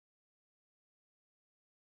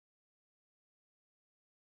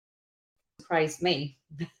surprised me.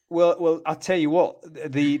 Well, I'll tell you what.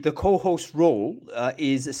 The co-host role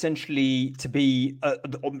is essentially to be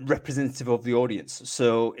representative of the audience.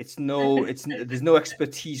 So there's no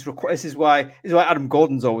expertise required. This is why Adam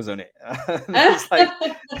Gordon's always on it. It's like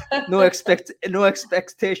no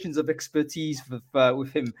expectations of expertise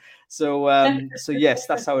with him. So yes,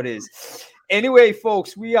 that's how it is. Anyway,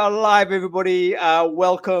 folks, we are live, everybody.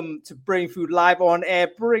 Welcome to Brainfood Live on air,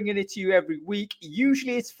 bringing it to you every week.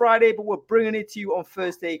 Usually it's Friday, but we're bringing it to you on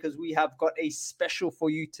Thursday because we have got a special for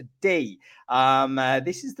you today.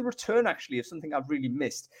 This is the return, actually, of something I've really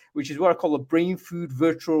missed, which is what I call a Brainfood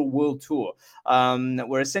Virtual World Tour,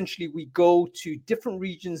 where essentially we go to different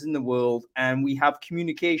regions in the world and we have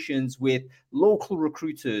communications with local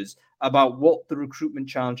recruiters about what the recruitment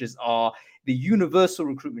challenges are, the universal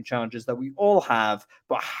recruitment challenges that we all have,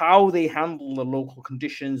 but how they handle the local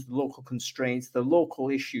conditions, the local constraints, the local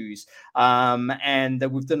issues. And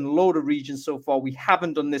we've done a load of regions so far. We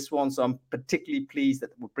haven't done this one, so I'm particularly pleased that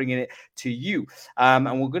we're bringing it to you.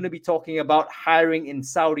 And we're going to be talking about hiring in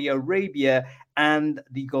Saudi Arabia and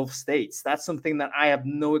the Gulf states. That's something that I have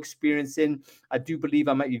no experience in. I do believe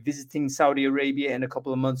I might be visiting Saudi Arabia in a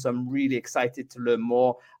couple of months. I'm really excited to learn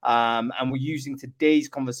more. And we're using today's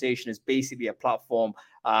conversation as basically a platform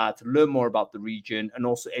to learn more about the region and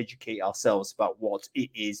also educate ourselves about what it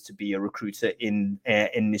is to be a recruiter in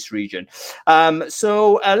this region.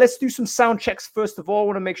 So let's do some sound checks first of all. I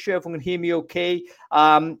want to make sure everyone can hear me okay.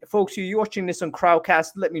 Folks, you're watching this on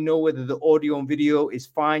Crowdcast, let me know whether the audio and video is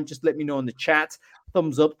fine. Just let me know in the chat.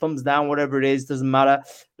 Thumbs up, thumbs down, whatever it is, doesn't matter.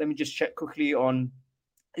 Let me just check quickly on,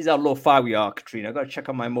 is how low-fi we are, Katrina. I've got to check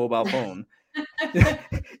on my mobile phone.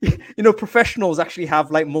 Professionals actually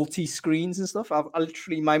have like multi-screens and stuff. I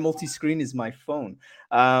literally, my multi-screen is my phone.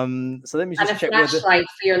 So let me just check. And a flashlight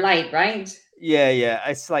for your light, right? Yeah.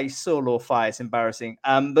 It's like so low-fi. It's embarrassing.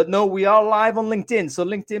 But no, we are live on LinkedIn. So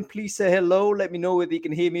LinkedIn, please say hello. Let me know whether you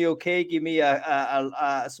can hear me okay. Give me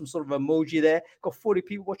some sort of emoji there. Got 40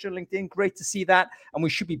 people watching LinkedIn. Great to see that. And we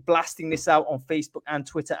should be blasting this out on Facebook and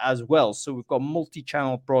Twitter as well. So we've got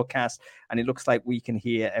multi-channel broadcast, and it looks like we can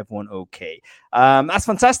hear everyone okay. That's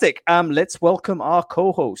fantastic. Let's welcome our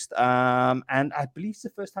co-host. And I believe it's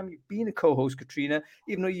the first time you've been a co-host, Katrina,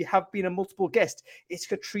 even though you have been a multiple guest. It's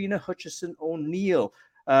Katrina Hutchison O'Neill.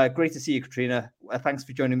 Great to see you, Katrina. Thanks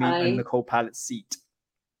for joining me in the co-pilot seat.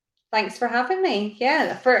 Thanks for having me.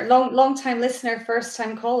 Yeah, for a long time listener, first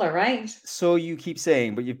time caller, right? So you keep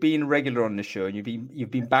saying, but you've been regular on the show, and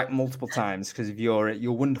you've been back multiple times because of your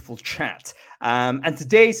wonderful chat. And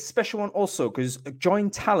today's a special one also because Join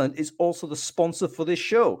Talent is also the sponsor for this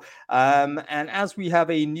show. And as we have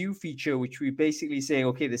a new feature, which we're basically saying,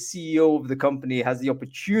 okay, the CEO of the company has the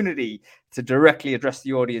opportunity to directly address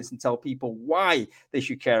the audience and tell people why they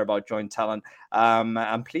should care about Join Talent.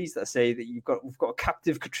 I'm pleased to say that we've got a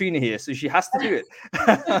captive Katrina here, so she has to do it.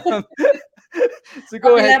 So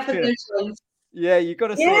go ahead, Katrina. Yeah, you got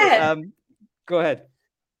to say it. Go ahead.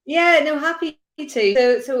 Yeah, no, happy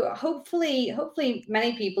to. So hopefully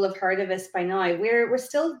many people have heard of us by now. We're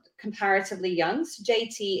still comparatively young. So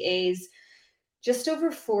JT is just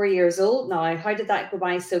over 4 years old now. How did that go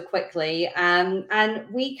by so quickly? And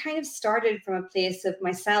we kind of started from a place of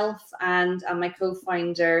myself and my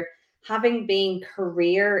co-founder having been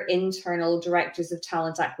career internal directors of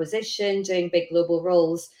talent acquisition, doing big global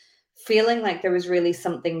roles, feeling like there was really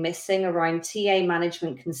something missing around TA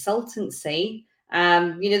management consultancy.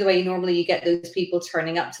 The way normally you get those people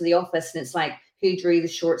turning up to the office and it's like, who drew the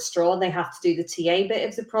short straw? They have to do the TA bit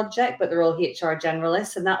of the project, but they're all HR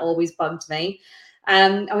generalists, and that always bugged me.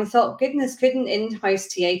 And we thought, goodness, couldn't in-house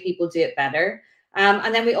TA people do it better?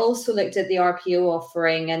 And then we also looked at the RPO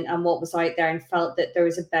offering and what was out there and felt that there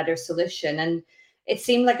was a better solution. And it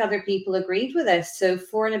seemed like other people agreed with us. So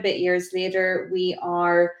 4 and a bit years later, we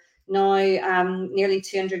are now nearly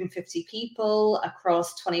 250 people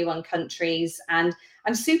across 21 countries. And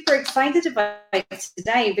I'm super excited about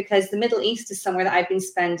today because the Middle East is somewhere that I've been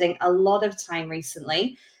spending a lot of time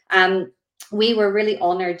recently. We were really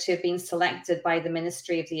honored to have been selected by the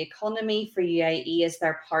Ministry of the Economy for UAE as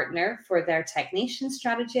their partner for their technician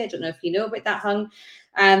strategy. I don't know if you know about that, Hung.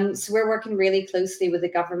 So we're working really closely with the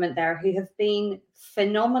government there, who have been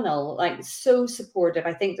phenomenal, like so supportive.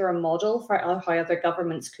 I think they're a model for how other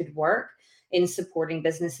governments could work in supporting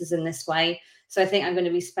businesses in this way. So I think I'm going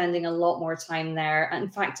to be spending a lot more time there. In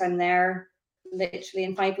fact, I'm there literally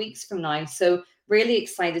in 5 weeks from now. So really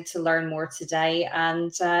excited to learn more today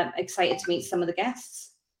and excited to meet some of the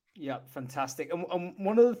guests. Yeah, fantastic. And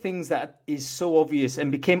one of the things that is so obvious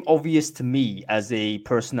and became obvious to me as a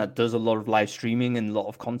person that does a lot of live streaming and a lot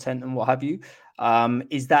of content and what have you,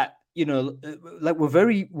 is that like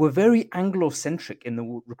we're very Anglo-centric in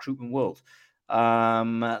the recruitment world.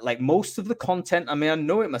 Like most of the content, I mean, I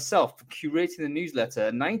know it myself for curating the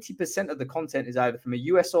newsletter, 90% of the content is either from a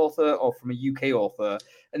US author or from a UK author.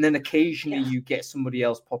 And then occasionally you get somebody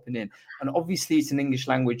else popping in. And obviously it's an English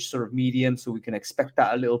language sort of medium, so we can expect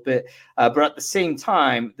that a little bit. But at the same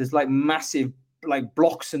time, there's like massive like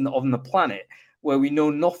blocks on the planet where we know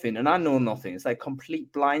nothing, and I know nothing. It's like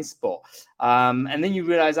complete blind spot. And then you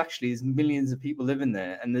realize actually there's millions of people living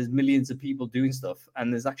there, and there's millions of people doing stuff,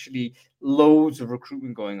 and there's actually loads of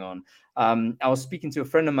recruitment going on. I was speaking to a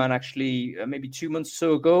friend of mine actually maybe 2 months or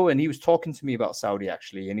so ago, and he was talking to me about Saudi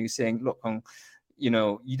actually, and he was saying, look,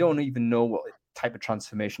 you don't even know what type of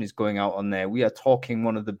transformation is going out on there. We are talking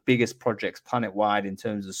one of the biggest projects planet-wide in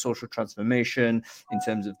terms of social transformation, in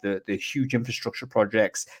terms of the huge infrastructure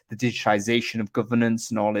projects, the digitization of governance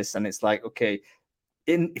and all this. And it's like, okay,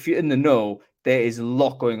 if you're in the know, there is a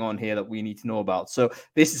lot going on here that we need to know about. So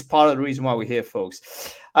this is part of the reason why we're here,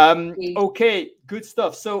 folks. Okay, good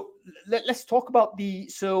stuff. So let's talk about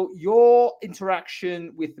your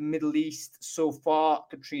interaction with the Middle East so far,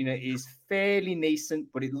 Katrina, is fairly nascent,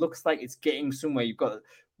 but it looks like it's getting somewhere. You've got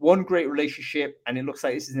one great relationship, and it looks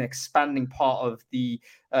like this is an expanding part of the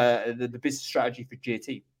business strategy for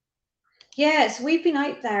JT. Yeah, so we've been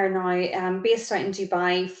out there now, based out in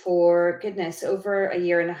Dubai for goodness, over a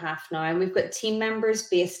year and a half now. And we've got team members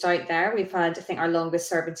based out there. We've had, I think, our longest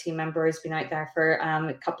serving team member has been out there for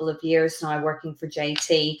a couple of years now working for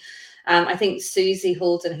JT. I think Susie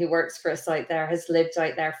Holden, who works for us out there, has lived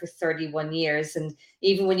out there for 31 years. And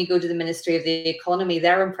even when you go to the Ministry of the Economy,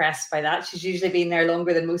 they're impressed by that. She's usually been there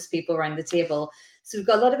longer than most people around the table. So we've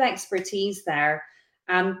got a lot of expertise there.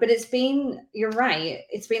 But you're right,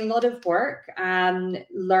 it's been a lot of work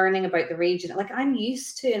learning about the region. Like I'm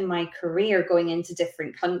used to in my career going into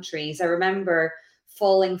different countries. I remember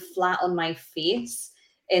falling flat on my face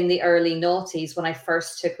in the early noughties when I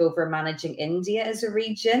first took over managing India as a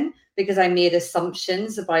region because I made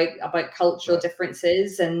assumptions about cultural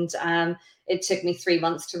differences. And it took me 3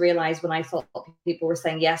 months to realize when I thought people were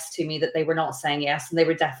saying yes to me that they were not saying yes, and they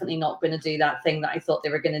were definitely not going to do that thing that I thought they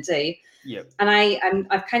were going to do. Yep. And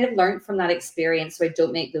I've kind of learned from that experience, so I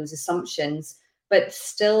don't make those assumptions. But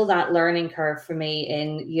still, that learning curve for me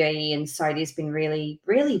in UAE and Saudi has been really,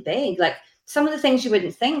 really big. Like some of the things you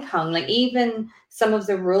wouldn't think, Hung, like even some of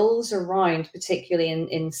the rules around, particularly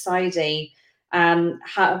in Saudi, how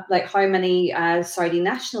many Saudi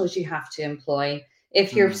nationals you have to employ.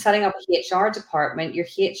 If you're setting up a HR department, your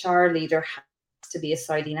HR leader has to be a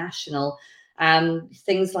Saudi national.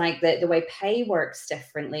 Things like the way pay works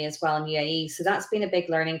differently as well in UAE. So that's been a big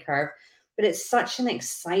learning curve, but it's such an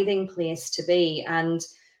exciting place to be. And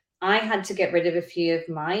I had to get rid of a few of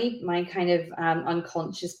my kind of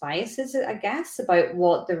unconscious biases, I guess, about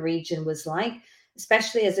what the region was like,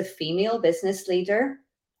 especially as a female business leader.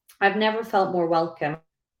 I've never felt more welcome,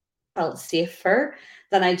 felt safer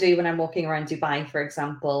than I do when I'm walking around Dubai, for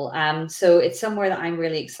example. So it's somewhere that I'm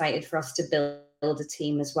really excited for us to build a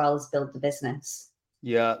team as well as build the business.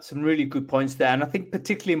 Yeah, some really good points there, and I think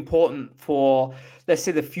particularly important for, let's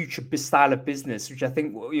say, the future style of business, which I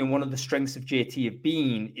think one of the strengths of JT have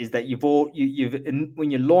been is that when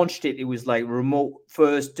you launched it, it was like remote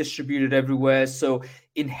first, distributed everywhere. So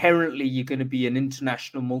inherently, you're going to be an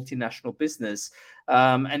international, multinational business,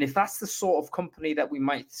 and if that's the sort of company that we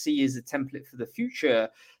might see as a template for the future,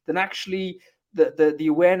 then actually the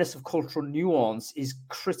awareness of cultural nuance is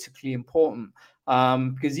critically important.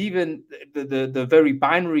 Because even the very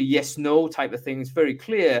binary yes no type of thing is very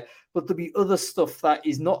clear, but there'll be other stuff that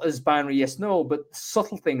is not as binary yes no, but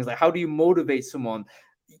subtle things like how do you motivate someone?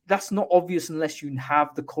 That's not obvious unless you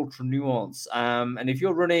have the cultural nuance. And if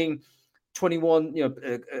you're running 21,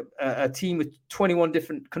 a team with 21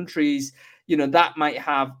 different countries, that might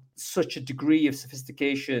have such a degree of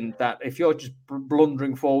sophistication that if you're just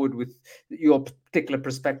blundering forward with your particular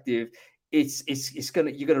perspective,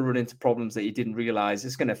 you're gonna run into problems that you didn't realize.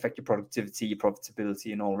 It's gonna affect your productivity, your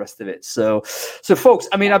profitability, and all the rest of it. So folks,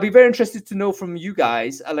 I mean, I'd be very interested to know from you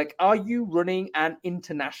guys, like, are you running an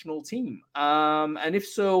international team? And if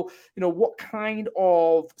so, what kind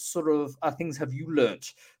of sort of things have you learned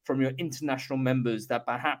from your international members that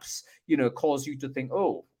perhaps cause you to think,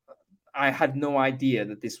 oh, I had no idea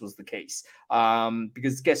that this was the case.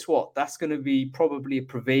 Because guess what? That's going to be probably a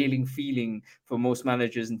prevailing feeling for most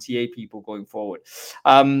managers and TA people going forward.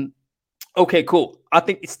 Okay, cool. I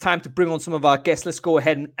think it's time to bring on some of our guests. Let's go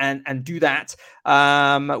ahead and do that.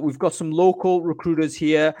 We've got some local recruiters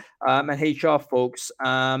here and HR folks,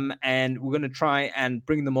 and we're going to try and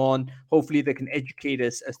bring them on. Hopefully they can educate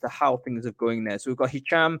us as to how things are going there. So we've got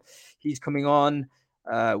Hicham. He's coming on.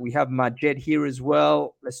 We have Majed here as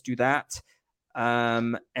well. Let's do that.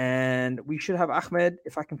 And we should have Ahmed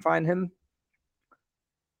if I can find him.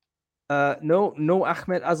 No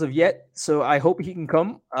Ahmed as of yet, so I hope he can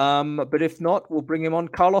come. But if not, we'll bring him on.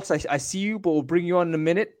 Carlos, I see you, but we'll bring you on in a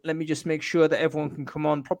minute. Let me just make sure that everyone can come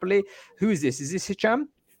on properly. Who is this? Is this Hicham?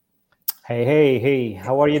 Hey.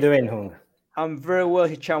 How are you doing, Hung? I'm very well,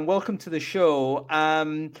 Hicham. Welcome to the show.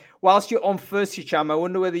 Whilst you're on first, Hicham, I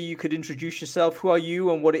wonder whether you could introduce yourself. Who are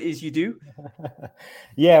you and what it is you do?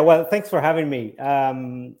 Yeah, well, thanks for having me.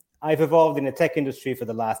 I've evolved in the tech industry for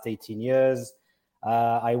the last 18 years.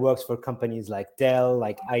 I worked for companies like Dell,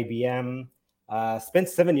 like IBM, spent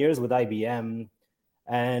 7 years with IBM.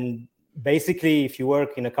 And basically, if you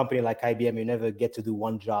work in a company like IBM, you never get to do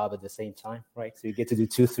one job at the same time, right? So you get to do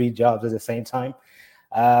 2-3 jobs at the same time.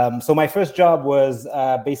 So my first job was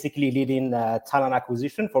basically leading talent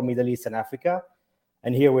acquisition for Middle East and Africa.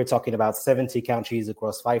 And here we're talking about 70 countries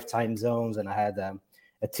across 5 time zones. And I had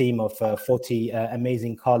a team of 40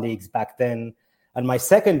 amazing colleagues back then. And my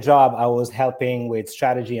second job, I was helping with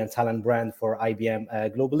strategy and talent brand for IBM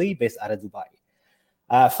globally, based out of Dubai.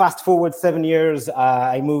 Fast forward 7 years,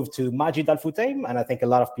 I moved to Majid Al Futtaim, and I think a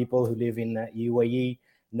lot of people who live in UAE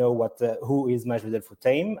know who is Majid Al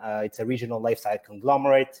Futtaim. It's a regional lifestyle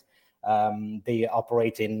conglomerate. They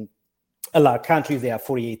operate in a lot of countries. They have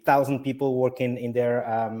 48,000 people working in there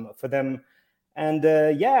for them. And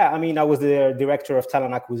I was the director of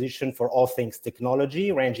talent acquisition for all things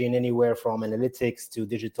technology, ranging anywhere from analytics to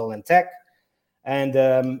digital and tech. And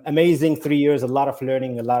amazing 3 years, a lot of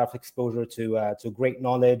learning, a lot of exposure to great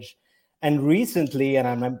knowledge. And recently, and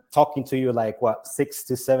I'm talking to you 6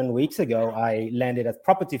 to 7 weeks ago, I landed at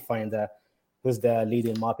Property Finder, who's the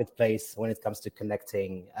leading marketplace when it comes to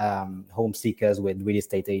connecting home seekers with real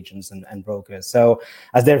estate agents and brokers. So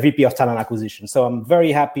as their VP of talent acquisition. So I'm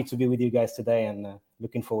very happy to be with you guys today and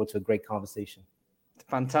looking forward to a great conversation.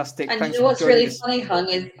 Fantastic. And Thanks you know what's really us. funny, Hung,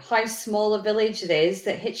 is how small a village it is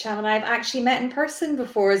that Hicham and I have actually met in person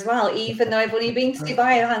before as well, even though I've only been to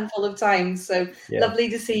Dubai a handful of times. So lovely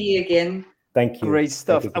to see you again. Thank you. Great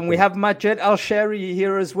stuff. And we have Majed Al-Shari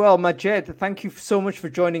here as well. Majed, thank you so much for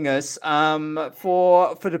joining us.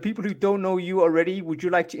 For the people who don't know you already, would you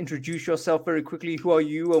like to introduce yourself very quickly? Who are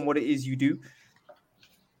you and what it is you do?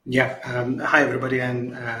 Yeah. Hi, everybody.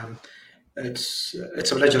 And it's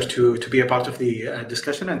a pleasure to be a part of the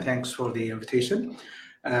discussion, and thanks for the invitation.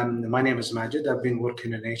 My name is Majid. I've been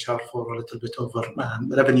working in HR for a little bit over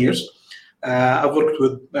 11 years. I've worked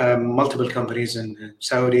with multiple companies in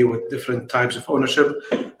Saudi with different types of ownership,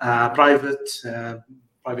 privately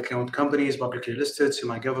owned companies, publicly listed,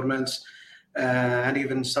 semi-governments, and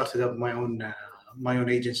even started up my own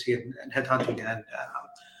agency in headhunting and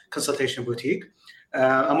consultation boutique.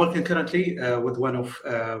 I'm working currently with one of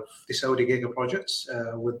the Saudi Giga projects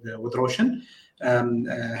with Roshan,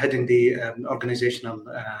 heading the organizational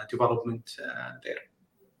development there.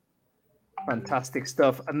 Fantastic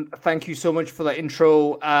stuff. And thank you so much for that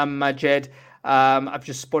intro, Majed. I've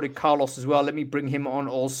just spotted Carlos as well. Let me bring him on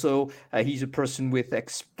also. He's a person with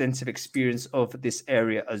extensive experience of this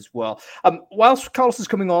area as well. Whilst Carlos is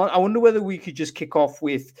coming on, I wonder whether we could just kick off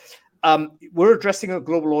with, we're addressing a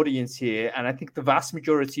global audience here, and I think the vast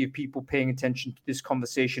majority of people paying attention to this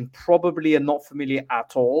conversation probably are not familiar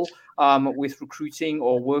at all with recruiting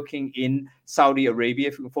or working in Saudi Arabia.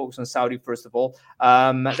 If we can focus on Saudi first of all.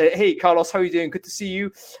 Hey, Carlos, how are you doing? Good to see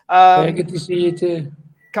you. Good to see you too.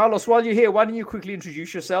 Carlos, while you're here, why don't you quickly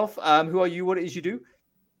introduce yourself? Who are you? What it is you do?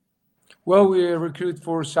 Well, we recruit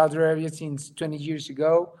for Saudi Arabia since 20 years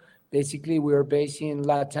ago. Basically, we are based in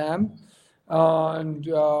LATAM. And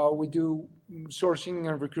we do sourcing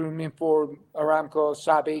and recruitment for Aramco,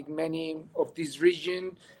 SABIC, many of this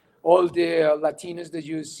region, all the Latinos that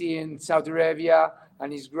you see in Saudi Arabia,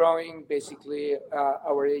 and is growing. Basically,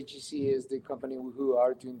 our agency is the company who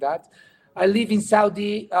are doing that. I live in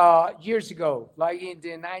Saudi years ago, like in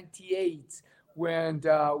the 98, when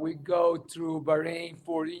we go through Bahrain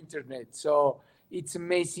for internet. So it's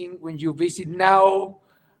amazing when you visit now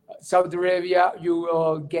Saudi Arabia, you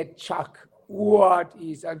will get shocked. I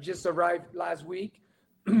just arrived last week,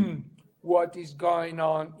 what is going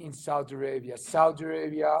on in Saudi Arabia. Saudi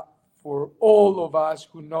Arabia, for all of us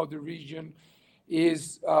who know the region,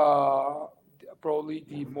 is probably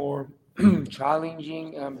the more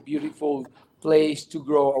challenging and beautiful place to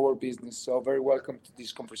grow our business. So very welcome to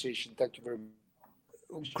this conversation. Thank you very much.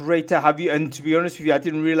 great to have you. And to be honest with you, I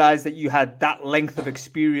didn't realize that you had that length of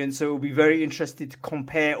experience. So it will be very interesting to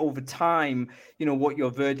compare over time, what your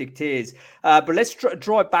verdict is. But let's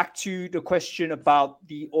draw it back to the question about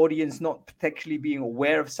the audience not potentially being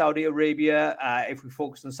aware of Saudi Arabia. If we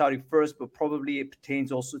focus on Saudi first, but probably it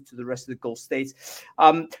pertains also to the rest of the Gulf states.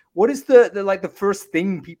 What is the first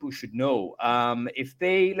thing people should know? If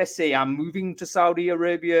let's say I'm moving to Saudi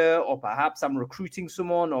Arabia, or perhaps I'm recruiting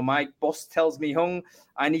someone, or my boss tells me, Hung,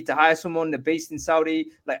 I need to hire someone, they're based in Saudi.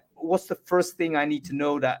 Like, what's the first thing I need to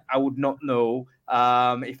know that I would not know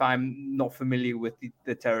if I'm not familiar with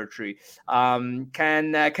the territory?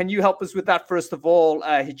 Can you help us with that first of all,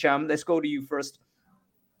 Hicham? Let's go to you first.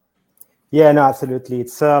 Yeah, no, absolutely.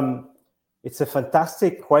 It's a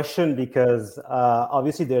fantastic question because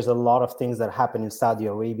obviously there's a lot of things that happen in Saudi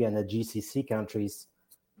Arabia and the GCC countries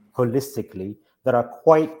holistically that are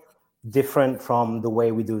quite different from the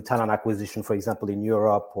way we do talent acquisition, for example, in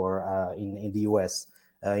Europe or in the US.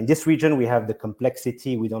 In this region, we have the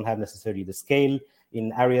complexity. We don't have necessarily the scale.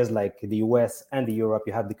 In areas like the US and the Europe,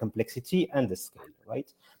 you have the complexity and the scale,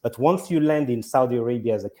 right? But once you land in Saudi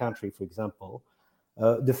Arabia as a country, for example,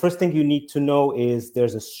 the first thing you need to know is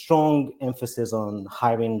there's a strong emphasis on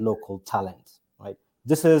hiring local talent, right?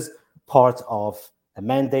 This is part of a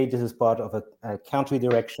mandate. This is part of a country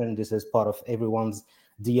direction. This is part of everyone's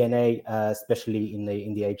DNA, especially in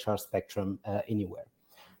the HR spectrum anywhere.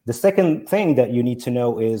 The second thing that you need to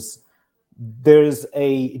know is there's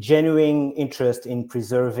a genuine interest in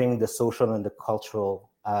preserving the social and the cultural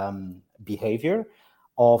behavior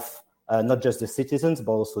of not just the citizens,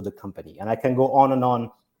 but also the company. And I can go on and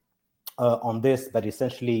on this, but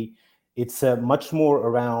essentially it's much more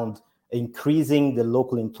around increasing the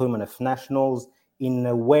local employment of nationals in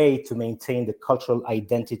a way to maintain the cultural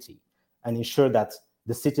identity and ensure that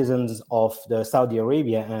the citizens of the Saudi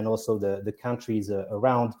Arabia and also the countries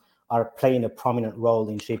around are playing a prominent role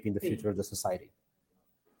in shaping the future of the society.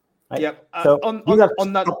 Right? Yep. So these are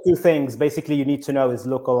top two things. Basically, you need to know is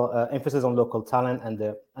local emphasis on local talent and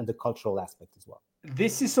the cultural aspect as well.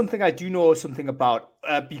 This is something I do know something about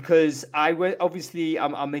because obviously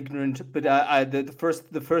I'm ignorant, but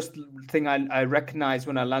the first thing I recognized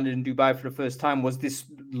when I landed in Dubai for the first time was this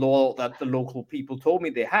law that the local people told me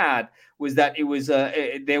they had, was that it was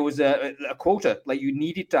there was a quota, like you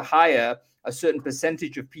needed to hire a certain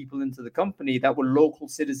percentage of people into the company that were local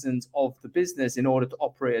citizens of the business in order to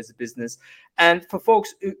operate as a business. And for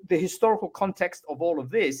folks, the historical context of all of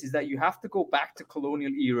this is that you have to go back to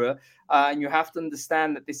colonial era, and you have to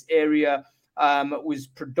understand that this area was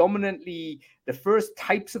predominantly the first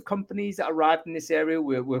types of companies that arrived in this area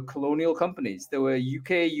were colonial companies. There were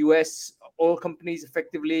UK, US oil companies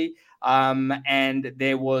effectively. And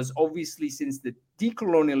there was obviously, since the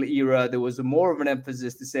decolonial era, there was more of an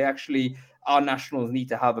emphasis to say, actually, our nationals need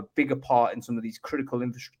to have a bigger part in some of these critical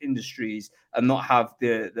industries and not have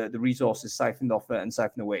the resources siphoned off and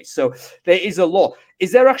siphoned away. So there is a law.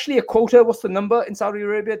 Is there actually a quota? What's the number in Saudi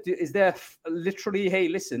Arabia? Is there literally, hey,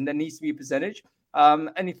 listen, there needs to be a percentage?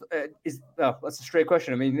 That's a straight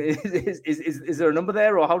question. I mean, is there a number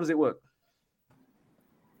there, or how does it work?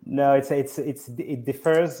 No, it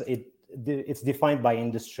differs. It's defined by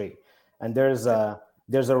industry, and there's a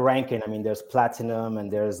ranking. I mean, there's platinum,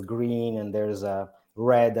 and there's green, and there's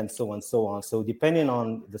red, and so on and so on. So depending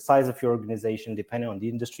on the size of your organization, depending on the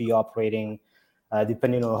industry you're operating,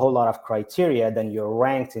 depending on a whole lot of criteria, then you're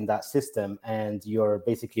ranked in that system, and you're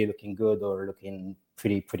basically looking good or looking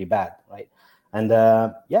pretty bad, right? And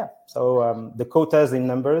so the quotas in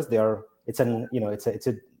numbers, it's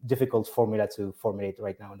a difficult formula to formulate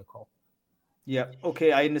right now in the call. Yeah.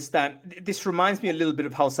 Okay. I understand. This reminds me a little bit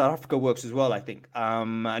of how South Africa works as well, I think.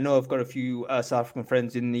 I know I've got a few South African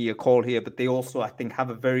friends in the call here, but they also, I think, have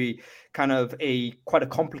a very kind of quite a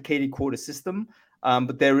complicated quota system.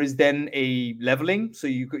 But there is then a leveling. So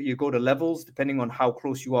you go to levels depending on how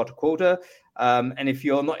close you are to quota. And if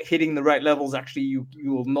you're not hitting the right levels, actually, you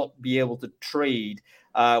will not be able to trade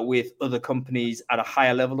with other companies at a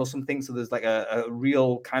higher level or something. So there's like a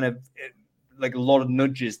real kind of like a lot of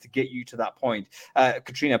nudges to get you to that point.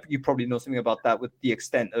 Katrina, you probably know something about that with the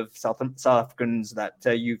extent of South Africans that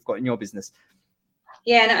you've got in your business.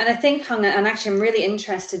 Yeah, and I think, Hung, and actually I'm really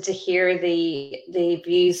interested to hear the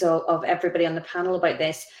views of everybody on the panel about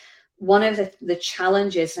this. One of the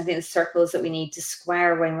challenges, I think the circles that we need to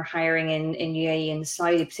square when we're hiring in UAE and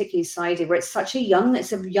Saudi, particularly Saudi, where it's a young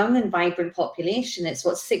and vibrant population. It's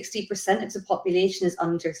 60% of the population is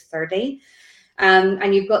under 30.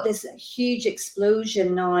 And you've got this huge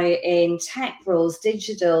explosion now in tech roles,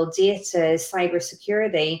 digital, data,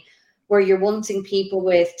 cybersecurity, where you're wanting people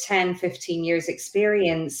with 10, 15 years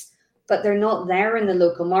experience, but they're not there in the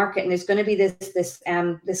local market, and there's going to be this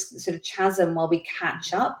sort of chasm while we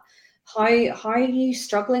catch up. How are you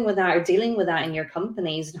struggling with that or dealing with that in your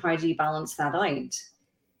companies, and how do you balance that out?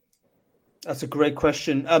 That's a great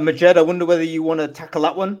question. Majed, I wonder whether you want to tackle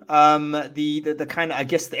that one. The kind of, I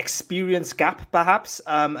guess, the experience gap, perhaps,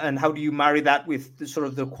 and how do you marry that with the sort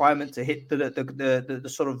of the requirement to hit the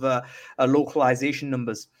sort of localization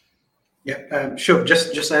numbers? Yeah, sure.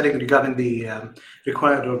 Just adding regarding the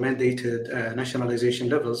required or mandated nationalization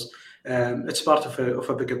levels, it's part of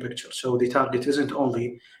a bigger picture. So the target isn't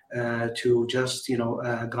only to just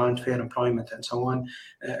grant fair employment and so on.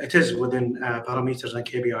 It is within parameters and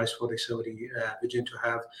KPIs for the Saudi vision to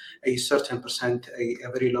have a certain percent, a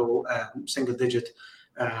very low single-digit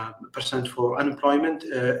percent for unemployment.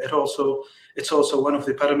 It's also one of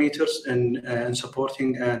the parameters in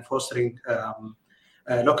supporting and fostering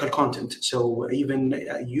local content. So even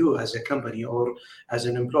you as a company or as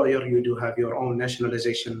an employer, you do have your own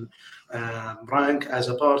nationalization rank as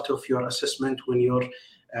a part of your assessment when you're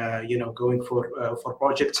going for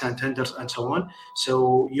projects and tenders and so on.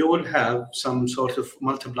 So you will have some sort of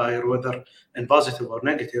multiplier, whether in positive or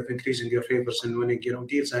negative, increasing your favors in winning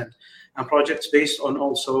deals and projects based on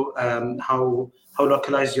also how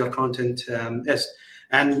localized your content is.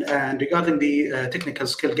 And regarding the technical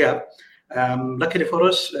skill gap, luckily for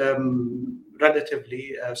us,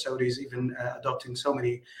 relatively, Saudi is even adopting so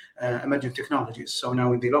many emerging technologies. So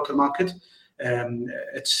now in the local market,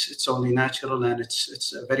 it's only natural, and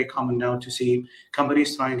it's very common now to see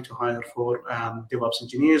companies trying to hire for DevOps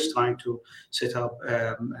engineers, trying to set up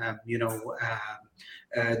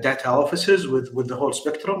data offices with the whole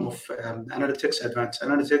spectrum of analytics, advanced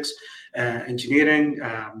analytics, engineering,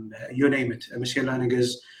 you name it. Machine learning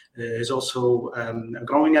is also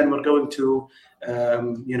growing, and we're going to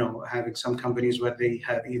having some companies where they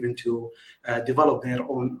have even to develop their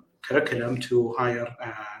own curriculum to hire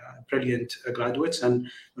brilliant graduates and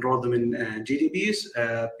enroll them in GDBs.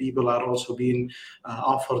 People are also being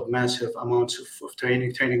offered massive amounts of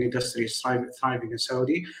training. Training industry is thriving in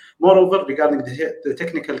Saudi. Moreover, regarding the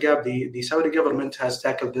technical gap, the Saudi government has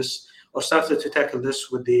tackled this, or started to tackle this,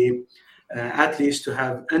 with the athletes to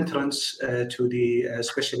have entrance to the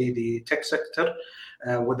especially the tech sector,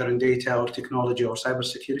 whether in data or technology or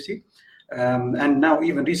cybersecurity. And now,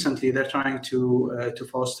 even recently, they're trying to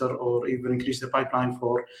foster or even increase the pipeline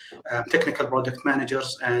for technical product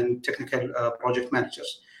managers and technical project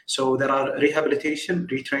managers. So there are rehabilitation,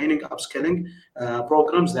 retraining, upskilling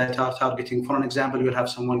programs that are targeting. For an example, you'll have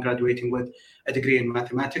someone graduating with a degree in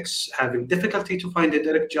mathematics, having difficulty to find a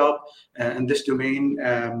direct job in this domain.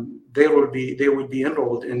 They will be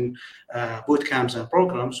enrolled in boot camps and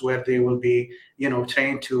programs where they will be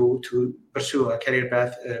trained to pursue a career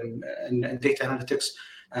path in data analytics,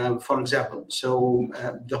 for example. So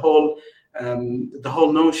the whole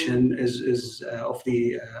notion is of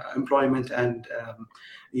the employment and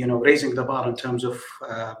raising the bar in terms of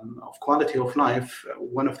quality of life.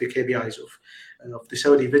 One of the KPIs of the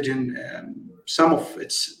Saudi vision, some of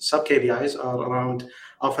its sub KPIs are around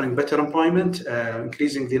offering better employment,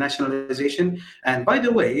 increasing the nationalization. And by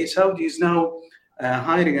the way, Saudi is now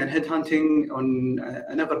hiring and headhunting on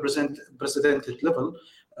an unprecedented level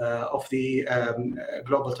of the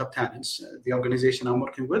global top talents. The organization I'm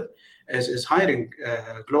working with is hiring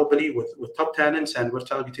globally with top talents, and we're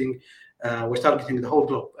targeting the whole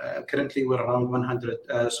globe. Currently, we're around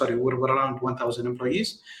 1,000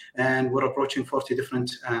 employees, and we're approaching 40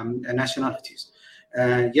 different nationalities.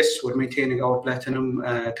 Yes, we're maintaining our platinum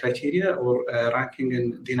criteria or ranking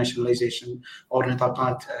in the nationalization or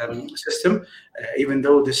Nitaqat system, even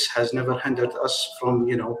though this has never hindered us from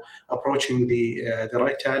approaching the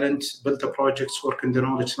right talent, build the projects, work in the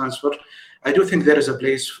knowledge transfer. I do think there is a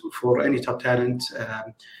place for any top talent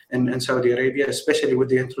in Saudi Arabia, especially with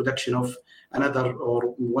the introduction of another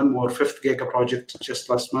or one more 5th giga project just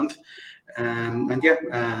last month. And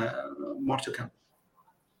more to come.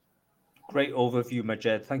 Great overview,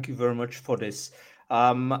 Majed. Thank you very much for this.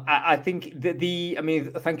 I think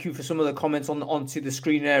thank you for some of the comments onto the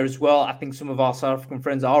screen there as well. I think some of our South African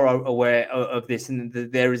friends are aware of this, and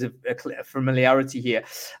there is a familiarity here.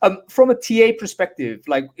 From a TA perspective,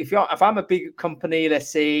 like if I'm a big company, let's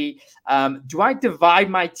say, do I divide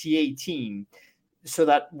my TA team so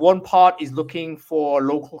that one part is looking for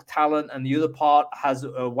local talent and the other part has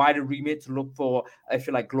a wider remit to look for, if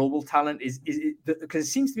you like, global talent? Is it, because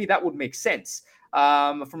it seems to me that would make sense.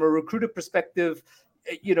 From a recruiter perspective,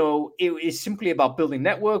 it is simply about building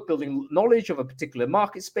network, building knowledge of a particular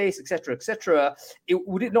market space, et cetera, et cetera.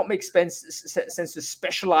 Would it not make sense to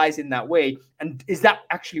specialize in that way? And is that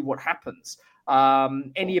actually what happens?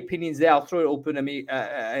 Any opinions there? I'll throw it open. I mean,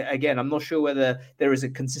 again, I'm not sure whether there is a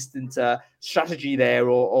consistent strategy there,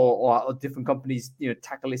 or different companies,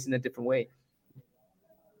 tackle this in a different way.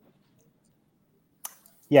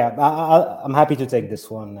 Yeah, I'm happy to take this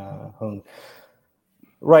one, Hung.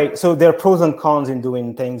 Right. So there are pros and cons in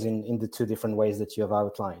doing things in the two different ways that you have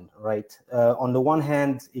outlined, right? On the one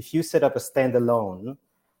hand, if you set up a standalone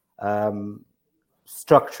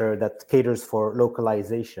structure that caters for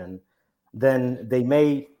localization, then they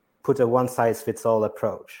may put a one-size-fits-all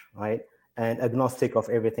approach, right? And agnostic of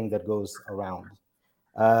everything that goes around.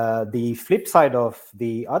 The flip side of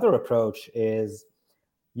the other approach is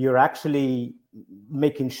you're actually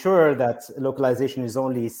making sure that localization is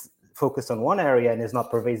only focused on one area and is not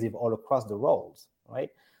pervasive all across the roles, right?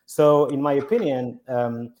 So in my opinion,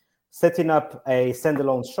 setting up a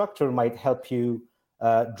standalone structure might help you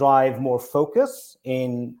drive more focus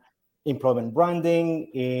in employment branding,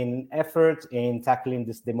 in effort, in tackling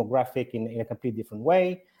this demographic in a completely different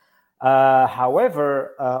way.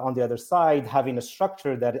 However, on the other side, having a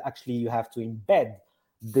structure that actually you have to embed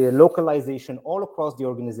the localization all across the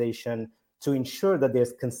organization to ensure that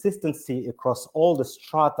there's consistency across all the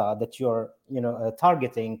strata that you're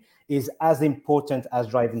targeting is as important as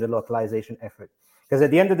driving the localization effort. Because at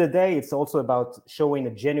the end of the day, it's also about showing a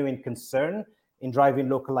genuine concern in driving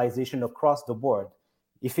localization across the board.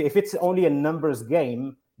 If it's only a numbers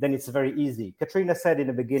game, then it's very easy. Katrina said in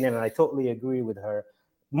the beginning, and I totally agree with her,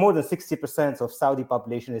 more than 60% of Saudi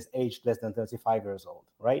population is aged less than 35 years old,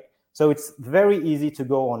 right? So it's very easy to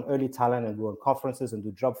go on early talent and go on conferences and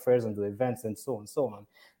do job fairs and do events and so on and so on.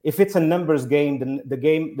 If it's a numbers game, then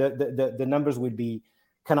the numbers will be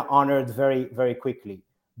kind of honored very, very quickly.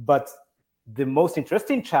 But the most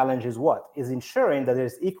interesting challenge is what? Is ensuring that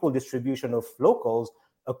there's equal distribution of locals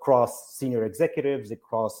across senior executives,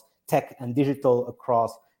 across tech and digital,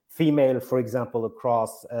 across female, for example,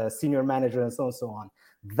 across senior manager and so on and so on.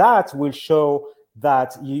 That will show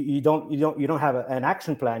that you don't have an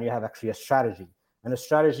action plan, you have actually a strategy. And a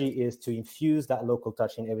strategy is to infuse that local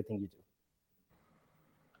touch in everything you do.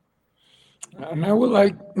 And I would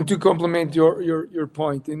like to complement your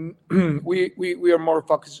point. And we are more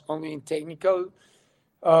focused only in technical,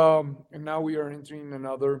 and now we are entering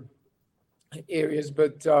another areas.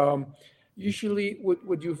 But usually,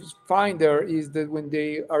 what you find there is that when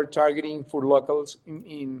they are targeting for locals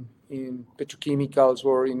in petrochemicals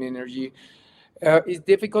or in energy, it's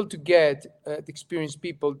difficult to get the experienced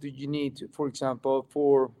people that you need, for example,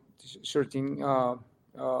 for certain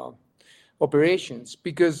operations,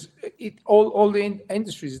 because all the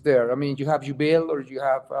industries there. I mean, you have Jubail or you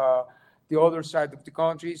have the other side of the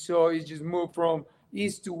country, so it's just moved from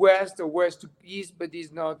east to west or west to east, but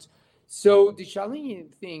it's not. So the challenging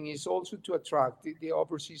thing is also to attract the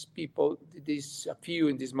overseas people. There's a few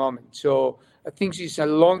in this moment. So I think it's a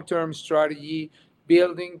long-term strategy,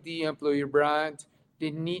 building the employer brand.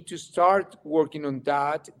 They need to start working on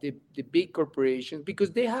that, the big corporations,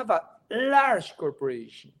 because they have a large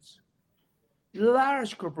corporations,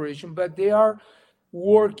 but they are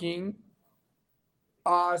working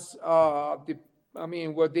as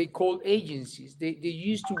what they call agencies. They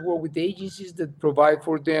used to work with agencies that provide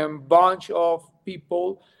for them bunch of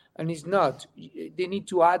people, and it's not. They need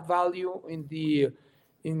to add value in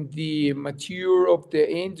the mature of the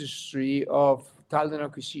industry of talent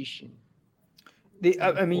acquisition.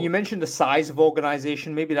 You mentioned the size of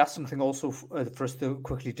organization. Maybe that's something also for us to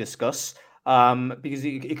quickly discuss, because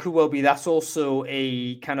it could well be that's also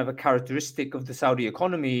a kind of a characteristic of the Saudi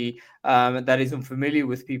economy that is unfamiliar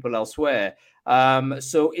with people elsewhere.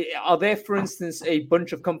 So are there, for instance, a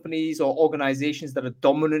bunch of companies or organizations that are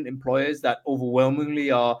dominant employers that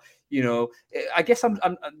overwhelmingly are, I guess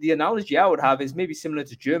the analogy I would have is maybe similar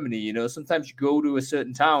to Germany. Sometimes you go to a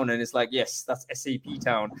certain town and it's like, yes, that's SAP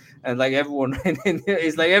town. And like everyone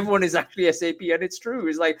is like, everyone is actually SAP. And it's true.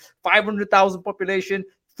 It's like 500,000 population,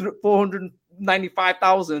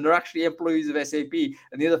 495,000 are actually employees of SAP,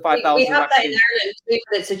 and the other 5,000. We have that in Ireland too,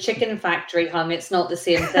 but it's a chicken factory, Hung. It's not the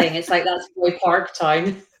same thing. It's like that's Boy Park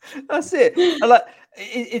Town. That's it.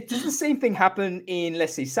 Does the same thing happen in,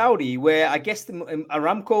 let's say, Saudi, where I guess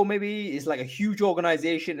Aramco maybe is like a huge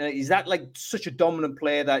organization? Is that like such a dominant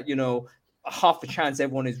player that half a chance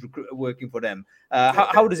everyone is working for them?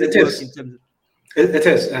 How does it work in terms of? It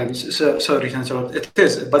is. Sorry, it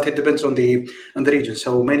is, but it depends on the region.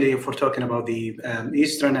 So mainly, if we're talking about the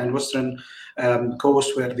eastern and western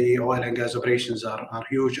coast, where the oil and gas operations are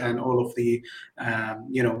huge, and all of the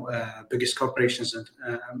biggest corporations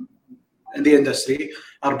in the industry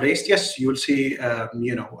are placed, yes, you will see,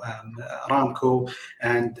 Aramco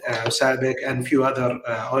and SABIC and a few other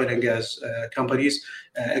oil and gas companies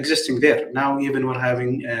existing there. Now, even we're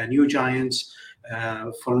having new giants,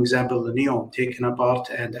 for example, the NEOM taking a part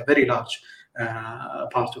and a very large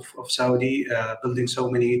part of Saudi, building so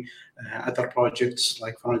many other projects,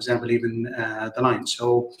 like, for example, even the line.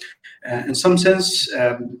 So, in some sense,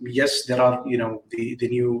 yes, there are, the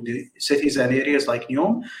new cities and areas like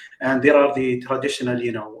NEOM, and there are the traditional,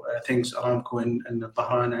 things, Aramco in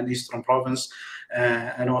Bahrain and Eastern Province,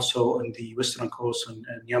 and also on the Western Coast and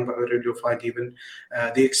Yanbu, you'll find even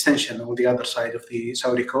the extension on the other side of the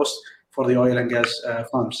Saudi coast for the oil and gas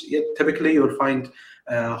farms. Yet, typically, you'll find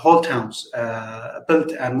whole towns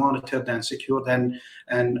built and monitored and secured, and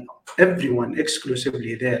everyone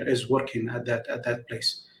exclusively there is working at that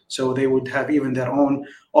place. So they would have even their own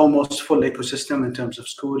almost full ecosystem in terms of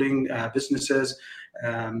schooling, businesses,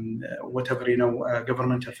 whatever,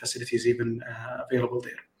 governmental facilities even available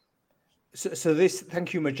there. So this,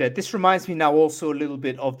 thank you, Majed. This reminds me now also a little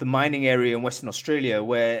bit of the mining area in Western Australia,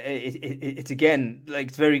 where it's again, like,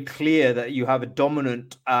 it's very clear that you have a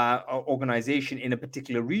dominant organization in a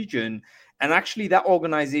particular region, and actually that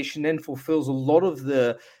organization then fulfills a lot of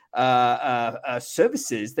the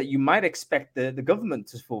services that you might expect the government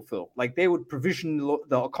to fulfill. Like, they would provision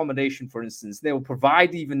the accommodation, for instance. They will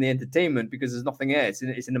provide even the entertainment because there's nothing there. It's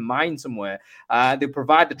in a mine somewhere. They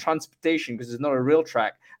provide the transportation because there's not a rail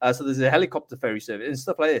track. So there's a helicopter ferry service and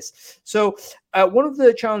stuff like this. So one of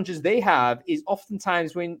the challenges they have is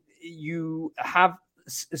oftentimes when you have,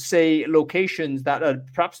 say, locations that are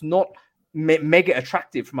perhaps not mega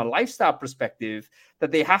attractive from a lifestyle perspective,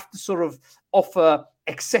 that they have to sort of offer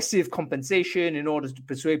excessive compensation in order to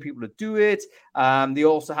persuade people to do it. They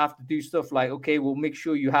also have to do stuff like, okay, we'll make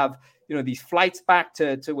sure you have, these flights back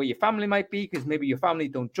to where your family might be, because maybe your family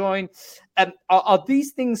don't join. Are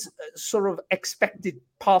these things sort of expected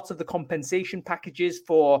parts of the compensation packages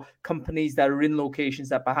for companies that are in locations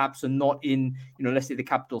that perhaps are not in, let's say the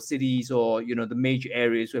capital cities or, the major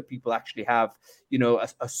areas where people actually have,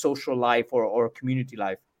 a social life or a community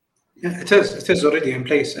life? Yeah, it is already in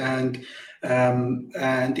place, and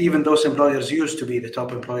even those employers used to be the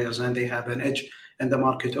top employers, and they have an edge in the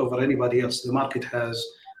market over anybody else. The market has,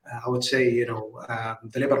 I would say, the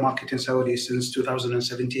labor market in Saudi since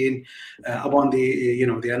 2017, upon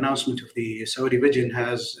the announcement of the Saudi vision,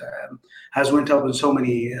 has went up in so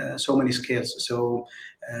many scales. So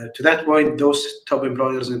to that point, those top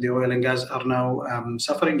employers in the oil and gas are now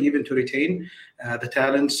suffering even to retain the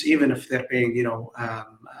talents, even if they're paying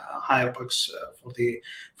higher bucks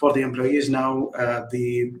for the employees. Now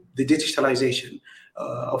the digitalization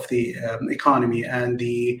of the economy and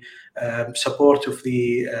the support of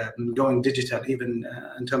the going digital, even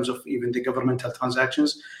in terms of even the governmental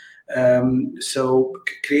transactions, so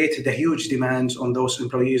created a huge demands on those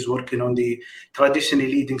employees working on the traditionally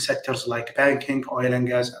leading sectors like banking, oil and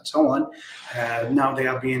gas, and so on. Now they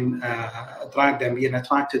are being dragged and being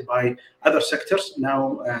attracted by other sectors.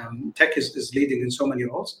 Now tech is leading in so many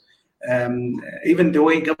roles. Even the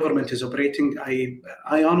way government is operating,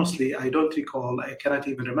 I honestly, I don't recall, I cannot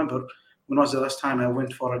even remember when was the last time I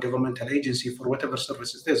went for a governmental agency for whatever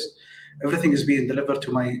service it is. Everything is being delivered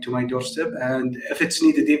to my doorstep, and if it's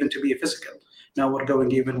needed even to be physical, now we're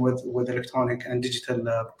going even with electronic and digital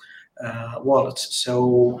wallets.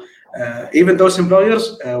 So even those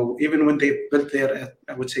employers, even when they build their,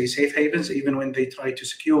 I would say, safe havens, even when they try to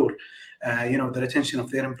secure, the retention of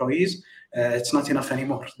their employees, it's not enough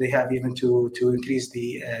anymore. They have even to increase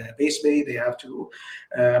the base pay. They have to,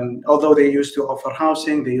 although they used to offer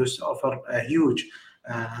housing, they used to offer huge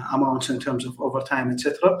amounts in terms of overtime,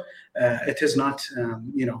 etc. It is not,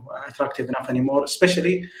 attractive enough anymore,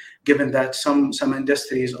 especially given that some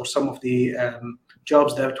industries or some of the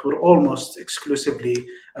jobs that were almost exclusively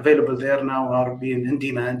available there now are being in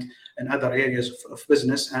demand in other areas of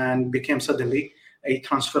business, and became suddenly a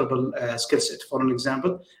transferable skill set. For an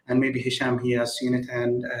example, and maybe Hisham, he has seen it,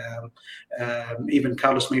 and even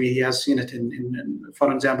Carlos, maybe he has seen it in,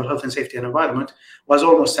 for example, health and safety and environment was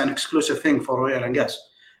almost an exclusive thing for oil and gas.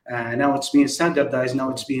 Now it's being standardized.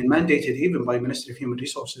 Now it's being mandated even by Ministry of Human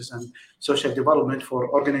Resources and Social Development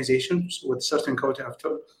for organizations with certain quota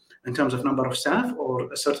after, in terms of number of staff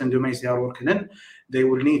or certain domains they are working in. They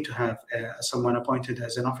will need to have someone appointed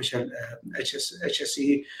as an official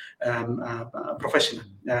HSE professional.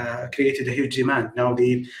 Created a huge demand. Now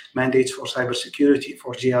the mandates for cybersecurity,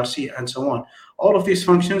 for GRC, and so on. All of these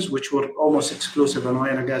functions, which were almost exclusive in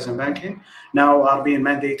oil and gas and banking, now are being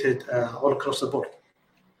mandated all across the board.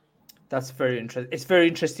 That's very interesting. It's very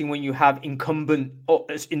interesting when you have incumbent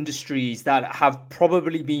industries that have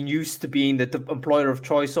probably been used to being the employer of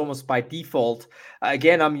choice almost by default.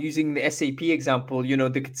 Again, I'm using the SAP example.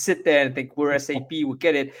 They could sit there and think we're SAP, we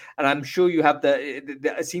get it. And I'm sure you have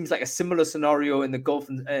it seems like a similar scenario in the Gulf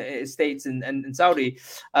states and Saudi.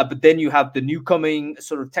 But then you have the new coming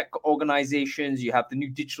sort of tech organizations. You have the new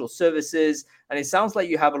digital services, and it sounds like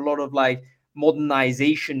you have a lot of like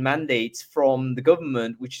modernization mandates from the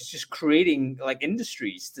government, which is just creating like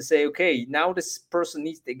industries to say, okay, now this person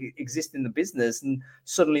needs to exist in the business, and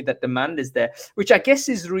suddenly that demand is there, which I guess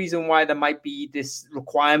is the reason why there might be this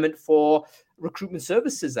requirement for recruitment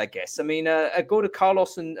services, I guess. I mean, I go to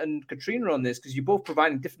Carlos and Katrina on this because you're both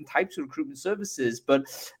providing different types of recruitment services, but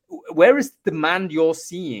where is the demand you're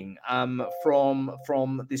seeing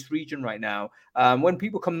from this region right now? When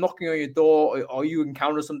people come knocking on your door, or you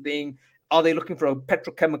encounter something, are they looking for a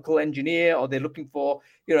petrochemical engineer? Are they looking for,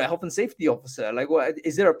 a health and safety officer? Like, what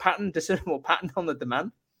is there a discernible pattern on the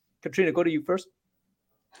demand? Katrina, go to you first.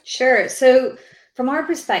 Sure. So from our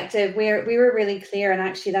perspective, we were really clear, and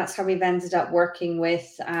actually that's how we've ended up working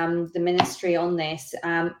with the ministry on this.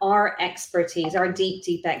 Our expertise, our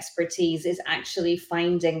deep expertise, is actually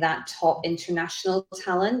finding that top international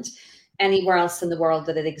talent anywhere else in the world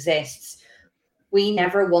that it exists. We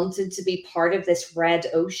never wanted to be part of this red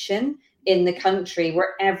ocean in the country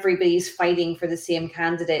where everybody's fighting for the same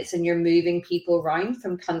candidates and you're moving people around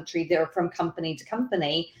from company to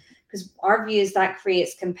company, because our view is that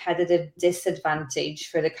creates competitive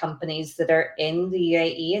disadvantage for the companies that are in the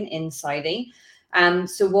UAE and in Saudi.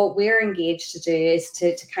 So what we're engaged to do is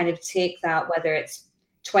to kind of take that, whether it's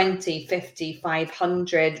 20, 50,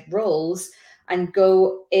 500 roles, and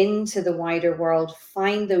go into the wider world,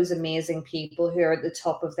 find those amazing people who are at the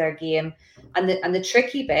top of their game. And the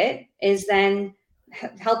tricky bit is then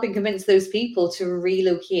helping convince those people to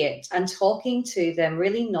relocate and talking to them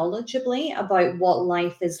really knowledgeably about what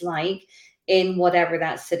life is like in whatever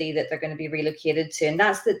that city that they're going to be relocated to. And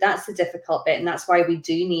that's the difficult bit. And that's why we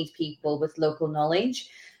do need people with local knowledge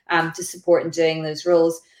to support in doing those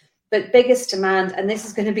roles. But biggest demand, and this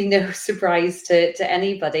is going to be no surprise to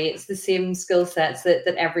anybody, it's the same skill sets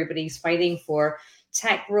that everybody's fighting for.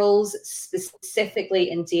 Tech roles,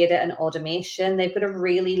 specifically in data and automation, they've got a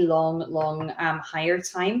really long hire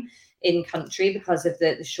time in country because of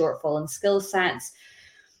the shortfall in skill sets.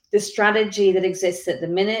 The strategy that exists at the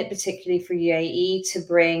minute, particularly for UAE, to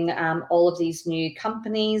bring all of these new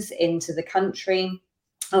companies into the country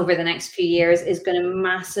over the next few years is going to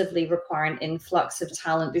massively require an influx of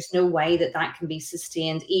talent. There's no way that can be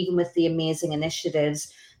sustained, even with the amazing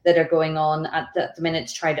initiatives that are going on at the minute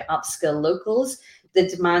to try to upskill locals. The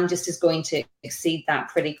demand just is going to exceed that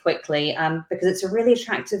pretty quickly because it's a really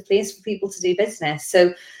attractive place for people to do business.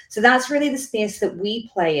 So that's really the space that we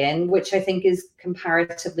play in, which I think is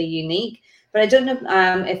comparatively unique. But I don't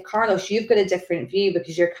know if, Carlos, you've got a different view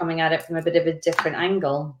because you're coming at it from a bit of a different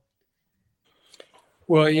angle.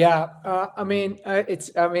 Well, yeah. It's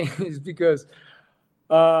because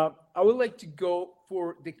I would like to go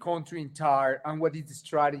for the country entire and what is the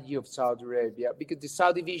strategy of Saudi Arabia, because the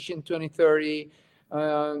Saudi Vision 2030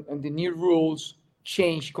 and the new rules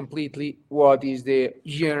change completely what is the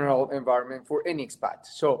general environment for any expat.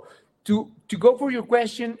 So to go for your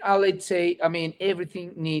question, let's say,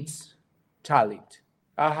 everything needs talent.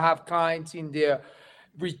 I have clients in the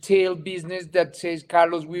retail business that says,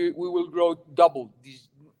 Carlos, we will grow double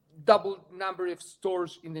number of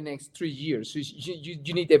stores in the next 3 years. So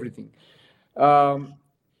you need everything.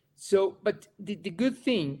 But the good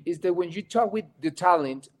thing is that when you talk with the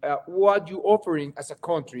talent, what you're offering as a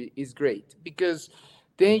country is great, because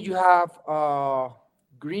then you have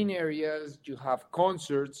green areas, you have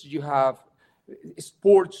concerts, you have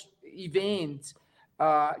sports events,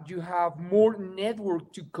 you have more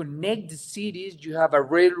network to connect the cities. You have a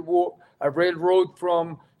railroad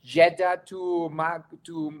from Jeddah to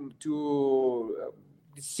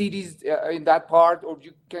the cities in that part, or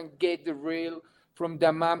you can get the rail from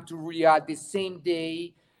Dammam to Riyadh the same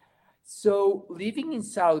day. So living in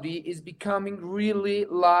Saudi is becoming really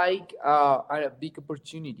like a big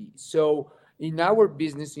opportunity. So in our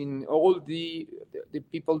business, in all the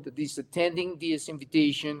people that is attending this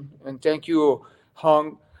invitation, and thank you,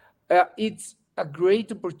 Hong, it's a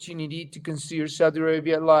great opportunity to consider Saudi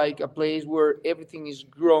Arabia like a place where everything is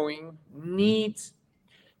growing, needs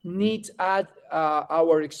add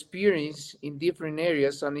our experience in different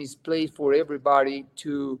areas, and is place for everybody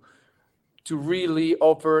to really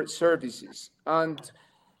offer services. And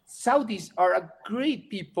Saudis are a great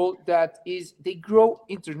people they grow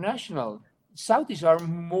international. Saudis are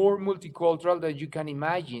more multicultural than you can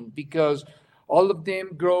imagine, because all of them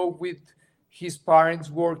grow with his parents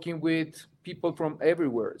working with people from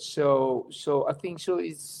everywhere. So I think so.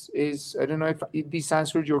 Is I don't know if this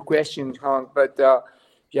answered your question, Hong, but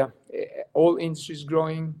yeah, all industries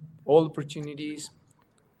growing, all opportunities.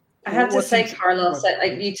 I have to What's say, Carlos,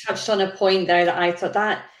 that you touched on a point there that I thought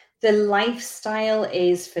that the lifestyle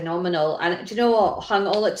is phenomenal. And do you know what, Hung?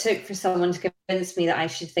 All it took for someone to convince me that I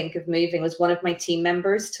should think of moving was one of my team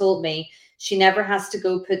members told me she never has to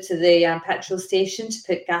go put to the petrol station to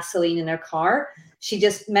put gasoline in her car. She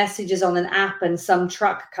just messages on an app and some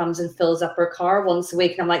truck comes and fills up her car once a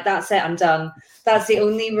week. And I'm like, that's it, I'm done. That's the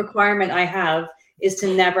only requirement I have, is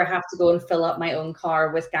to never have to go and fill up my own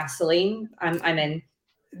car with gasoline. I'm in.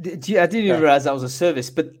 I didn't even realize that was a service,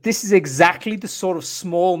 but this is exactly the sort of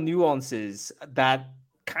small nuances that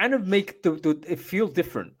kind of make it feel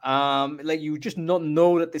different. Like you just not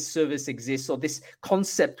know that this service exists, or this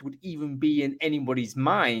concept would even be in anybody's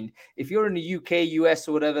mind. If you're in the UK, US,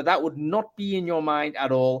 or whatever, that would not be in your mind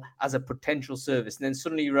at all as a potential service. And then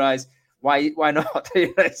suddenly you realize, why not?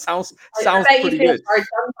 It sounds pretty good. Hard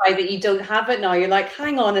done by that you don't have it now. You're like,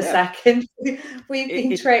 hang on a second, we've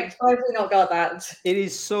been tricked. Why have we not got that? It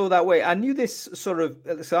is so that way. I knew this sort of.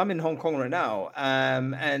 So I'm in Hong Kong right now,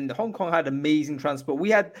 and Hong Kong had amazing transport.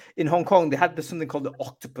 We had in Hong Kong, they had something called the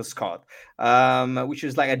Octopus card, which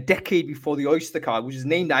was like a decade before the Oyster card, which is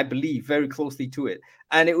named, I believe, very closely to it.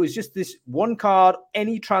 And it was just this one card,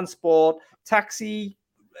 any transport, taxi,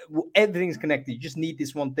 everything's connected. You just need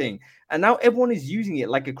this one thing. And now everyone is using it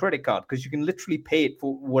like a credit card, because you can literally pay it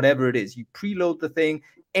for whatever it is. You preload the thing,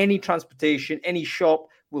 any transportation, any shop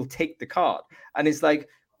will take the card. And it's like,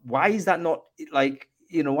 why is that not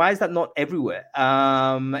why is that not everywhere?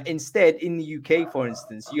 Instead, in the UK, for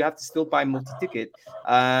instance, you have to still buy multi-ticket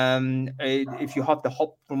if you have to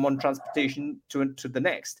hop from one transportation to the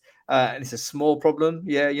next. And it's a small problem,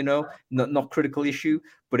 not critical issue,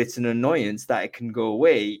 but it's an annoyance that it can go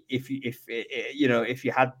away if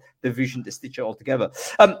you had the vision to stitch it all together.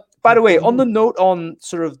 By the way, on the note on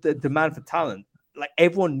sort of the demand for talent, like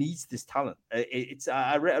everyone needs this talent.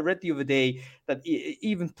 I read the other day that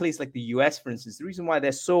even places like the US, for instance, the reason why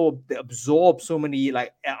they absorb so many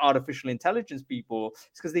like artificial intelligence people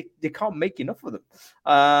is because they can't make enough of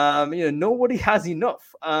them. Nobody has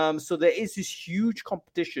enough. So there is this huge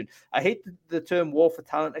competition. I hate the term war for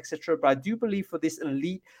talent, etc., but I do believe for this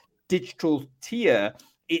elite digital tier,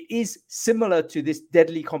 it is similar to this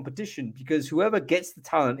deadly competition, because whoever gets the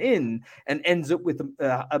talent in and ends up with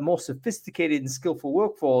a more sophisticated and skillful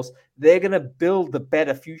workforce, they're going to build the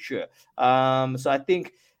better future. So I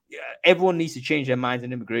think everyone needs to change their minds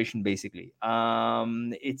on immigration, basically.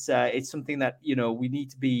 It's something that, we need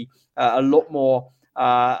to be a lot more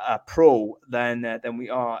pro than we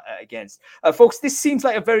are against. Folks, this seems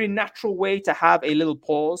like a very natural way to have a little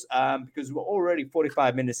pause, because we're already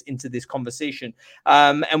 45 minutes into this conversation,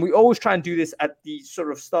 and we always try and do this at the sort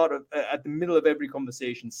of start of at the middle of every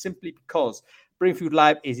conversation, simply because Brainfood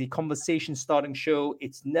Live is a conversation starting show.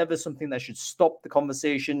 It's never something that should stop the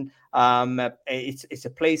conversation. It's a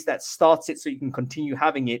place that starts it so you can continue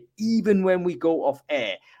having it even when we go off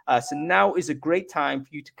air. So now is a great time for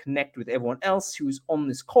you to connect with everyone else who's on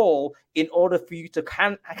this call in order for you to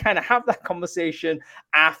kind of have that conversation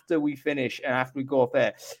after we finish and after we go off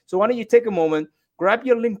air. So why don't you take a moment, grab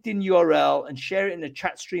your LinkedIn URL and share it in the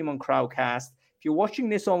chat stream on Crowdcast. If you're watching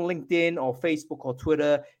this on LinkedIn or Facebook or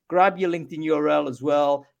Twitter, grab your LinkedIn URL as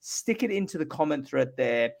well, stick it into the comment thread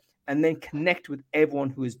there, and then connect with everyone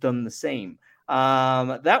who has done the same.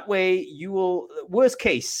 That way you will, worst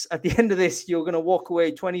case, at the end of this, you're going to walk away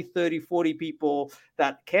 20, 30, 40 people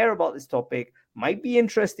that care about this topic, might be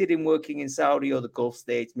interested in working in Saudi or the Gulf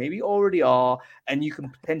states, maybe already are, and you can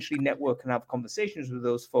potentially network and have conversations with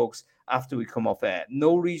those folks after we come off air.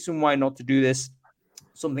 No reason why not to do this.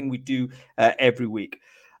 Something we do every week.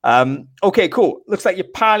 Okay, cool. Looks like you're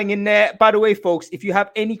piling in there. By the way, folks, if you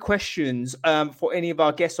have any questions for any of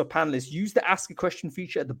our guests or panelists, use the Ask a Question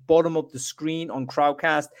feature at the bottom of the screen on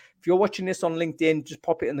Crowdcast. If you're watching this on LinkedIn, just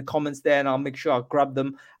pop it in the comments there, and I'll make sure I'll grab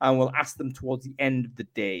them and we'll ask them towards the end of the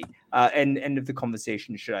day, end of the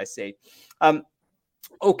conversation, should I say.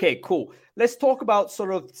 Okay, cool. Let's talk about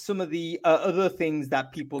sort of some of the other things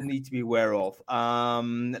that people need to be aware of.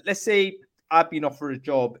 Let's say I've been offered a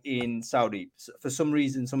job in Saudi. For some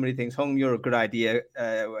reason, somebody thinks, Hong, you're a good idea.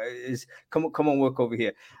 Is come on, work over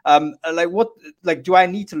here. Do I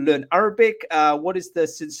need to learn Arabic? What is the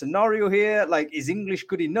scenario here? Like, is English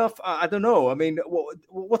good enough? I don't know. I mean,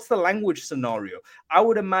 what's the language scenario? I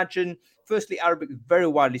would imagine firstly, Arabic is very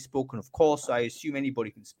widely spoken, of course. So I assume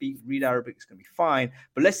anybody can read Arabic. It's going to be fine.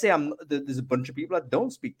 But let's say there's a bunch of people that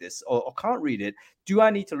don't speak this or can't read it. Do I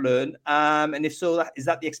need to learn? And if so, is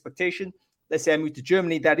that the expectation? Let's say I move to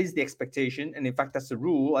Germany, that is the expectation. And in fact, that's the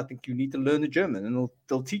rule. I think you need to learn the German, and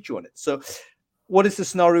they'll teach you on it. So what is the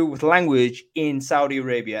scenario with language in Saudi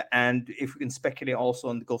Arabia? And if we can speculate also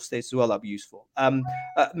on the Gulf states as well, that'd be useful.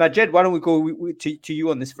 Majed, why don't we go to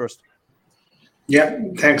you on this first? Yeah,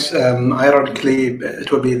 thanks. Ironically,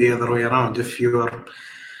 it will be the other way around. If you're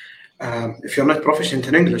not proficient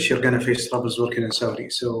in English, you're going to face troubles working in Saudi.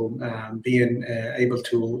 So being able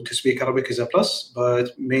to speak Arabic is a plus, but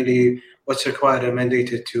mainly what's required and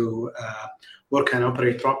mandated to work and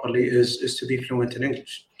operate properly is to be fluent in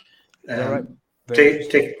English. Right?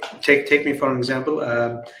 Take me for an example.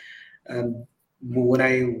 When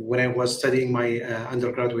I was studying my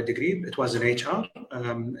undergraduate degree, it was in HR.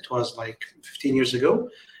 It was like 15 years ago.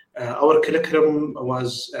 Our curriculum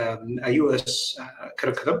was a US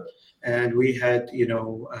curriculum, and we had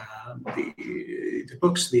the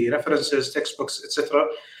books, the references, textbooks, etc.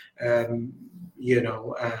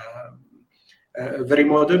 Very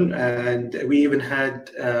modern, and we even had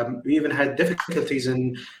difficulties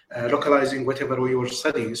in localizing whatever we were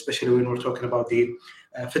studying, especially when we're talking about the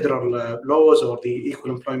federal laws or the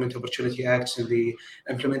Equal Employment Opportunity Acts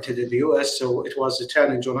implemented in the US. So it was a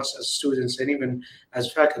challenge on us as students and even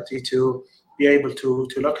as faculty to be able to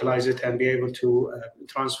localize it and be able to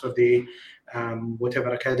transfer the whatever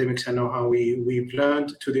academics and know-how we've learned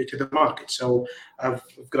to the market. So I've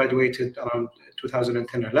graduated around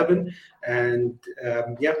 2010-11, and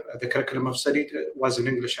the curriculum I've studied was in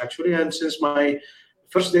English actually. And since my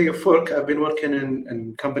first day of work, I've been working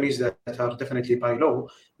in companies that are definitely by law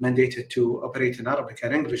mandated to operate in Arabic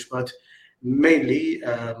and English, but mainly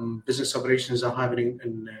business operations are happening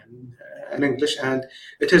in English, and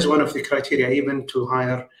it is one of the criteria even to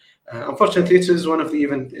hire. Unfortunately, it is one of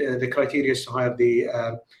the criteria to hire the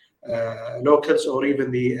locals or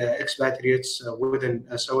even the expatriates within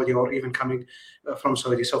Saudi or even coming from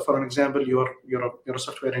Saudi. So, for an example, you're a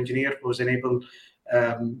software engineer who's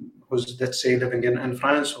who's, let's say, living in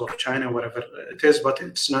France or China, whatever it is, but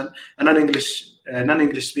it's not a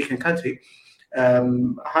non-English speaking country.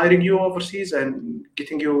 Hiring you overseas and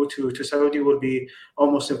getting you to Saudi will be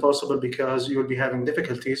almost impossible because you'll be having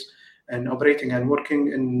difficulties and operating and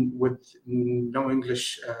working with no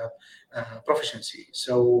English proficiency.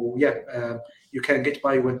 So you can get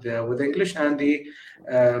by with English, and the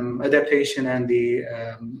adaptation and the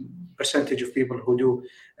percentage of people who do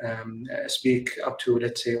speak up to,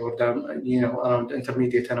 let's say, or down, around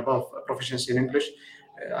intermediate and above proficiency in English,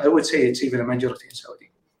 I would say it's even a majority in Saudi.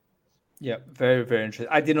 Yeah, very, very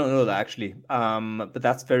interesting. I did not know that actually. But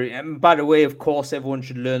that's very. And by the way, of course, everyone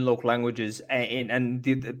should learn local languages. And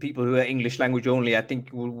the people who are English language only, I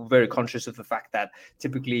think, we're very conscious of the fact that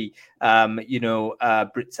typically,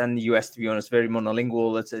 Brits and the US, to be honest, very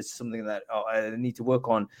monolingual. It's something that I need to work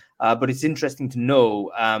on. But it's interesting to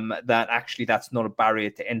know that actually that's not a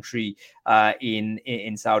barrier to entry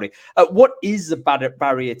in Saudi. What is a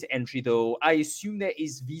barrier to entry, though? I assume there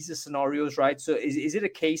is visa scenarios, right? So is it a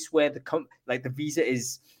case where the visa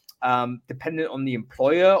is dependent on the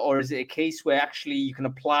employer, or is it a case where actually you can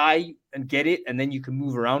apply and get it, and then you can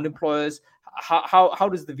move around employers? How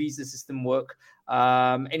does the visa system work?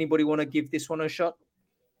 Anybody want to give this one a shot?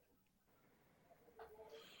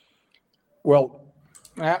 Well,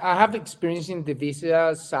 I have experience in the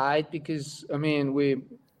visa side because, we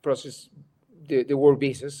process the work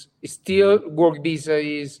visas. Still, work visa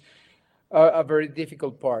is a very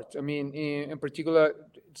difficult part. In particular,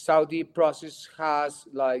 Saudi process has,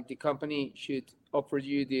 like, the company should offer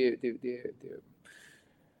you the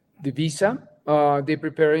visa. They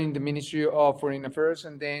prepare in the Ministry of Foreign Affairs,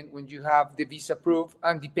 and then when you have the visa approved,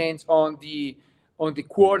 and depends on the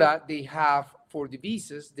quota they have for the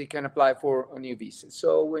visas, they can apply for a new visa.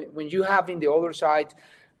 So when you have in the other side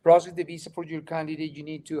process the visa for your candidate, you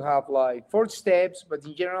need to have like 4 steps. But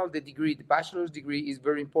in general, the bachelor's degree is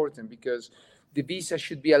very important because the visa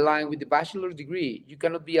should be aligned with the bachelor's degree. You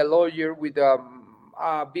cannot be a lawyer with a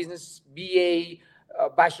business BA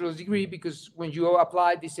bachelor's degree, because when you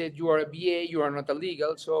apply, they said you are a BA, you are not a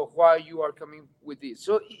legal. So why you are coming with this?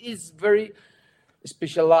 So it's very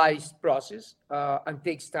specialized process and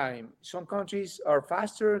takes time. Some countries are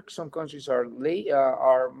faster, some countries are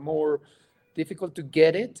more difficult to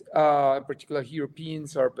get it. In particular,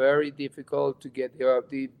 Europeans are very difficult to get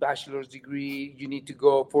the bachelor's degree. You need to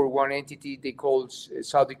go for one entity they call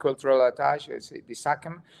Saudi Cultural Attaché, the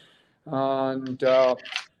SACM. And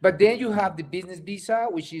but then you have the business visa,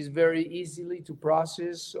 which is very easily to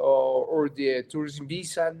process, or the tourism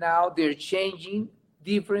visa. Now they're changing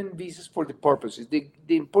different visas for the purposes. The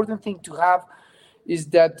important thing to have is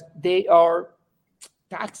that they are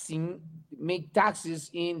make taxes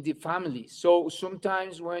in the family. So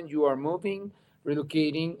sometimes when you are moving,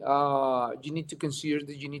 relocating, you need to consider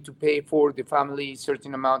that you need to pay for the family a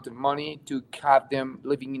certain amount of money to have them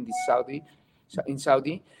living in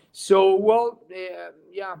Saudi. So well,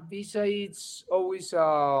 yeah, visa it's always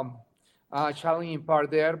a challenging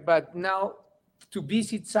part there. But now to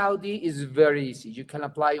visit Saudi is very easy. You can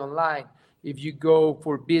apply online. If you go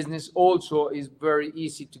for business, also is very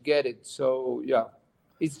easy to get it. So yeah,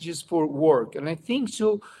 it's just for work. And I think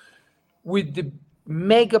so with the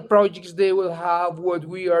mega projects they will have, what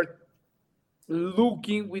we are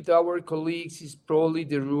looking with our colleagues is probably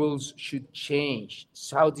the rules should change.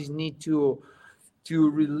 Saudis need to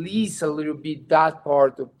release a little bit that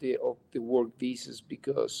part of the work visas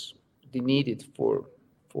because they need it for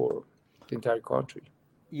the entire country.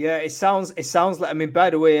 Yeah, it sounds like, I mean, by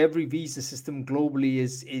the way, every visa system globally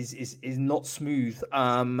is not smooth.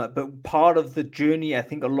 But part of the journey, I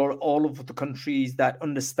think all of the countries that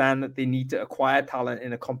understand that they need to acquire talent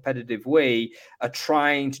in a competitive way are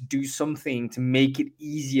trying to do something to make it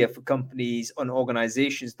easier for companies and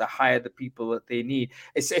organizations to hire the people that they need.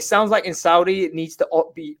 It sounds like in Saudi it needs to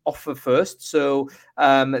be offer first. So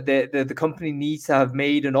the company needs to have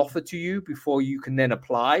made an offer to you before you can then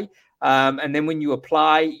apply. And then when you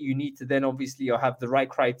apply, you need to then obviously have the right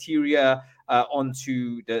criteria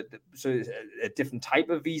onto so a different type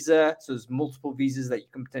of visa. So there's multiple visas that you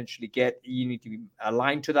can potentially get. You need to be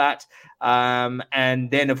aligned to that. And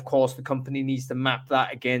then, of course, the company needs to map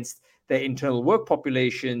that against their internal work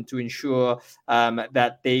population to ensure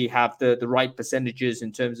that they have the right percentages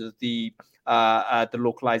in terms of the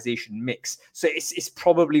localization mix. So it's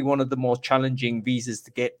probably one of the more challenging visas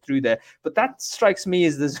to get through there. But that strikes me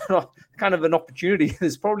as there's kind of an opportunity.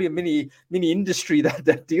 There's probably a mini industry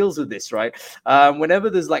that deals with this, right? Whenever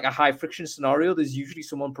there's like a high friction scenario, there's usually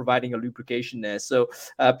someone providing a lubrication there. So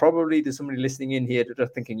probably there's somebody listening in here that are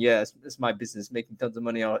thinking, yeah, it's my business, making tons of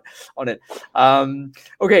money on it.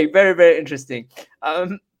 Okay, very, very interesting.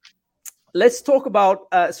 Let's talk about.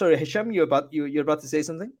 Sorry, Hisham, you're about to say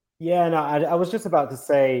something. Yeah, no, I was just about to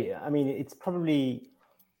say, I mean, it's probably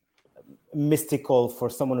mystical for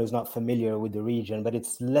someone who's not familiar with the region, but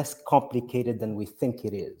it's less complicated than we think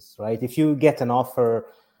it is, right? If you get an offer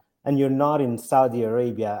and you're not in Saudi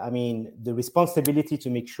Arabia, I mean, the responsibility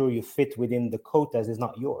to make sure you fit within the quotas is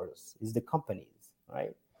not yours, it's the company's,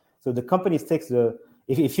 right? So the companies takes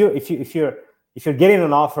if you're getting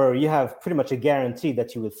an offer, you have pretty much a guarantee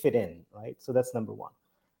that you will fit in, right? So that's number one.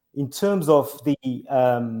 In terms of the,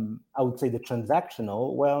 I would say the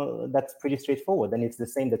transactional, well, that's pretty straightforward. And it's the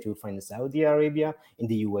same that you'll find in Saudi Arabia, in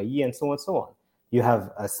the UAE, and so on and so on. You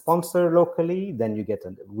have a sponsor locally, then you get,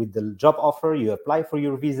 with the job offer, you apply for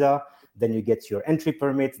your visa, then you get your entry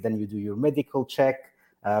permit, then you do your medical check.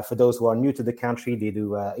 For those who are new to the country, they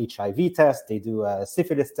do a HIV test, they do a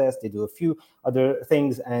syphilis test, they do a few other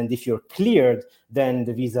things. And if you're cleared, then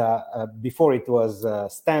the visa, before it was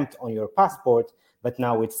stamped on your passport, but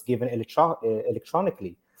now it's given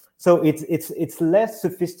electronically. So it's less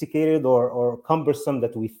sophisticated or cumbersome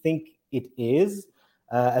than we think it is,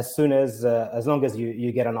 as long as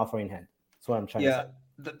you get an offer in hand. That's what I'm trying to say.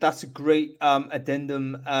 That's a great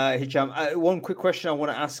addendum, Hisham. One quick question I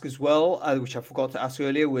want to ask as well, which I forgot to ask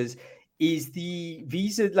earlier, was: is the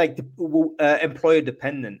visa like employer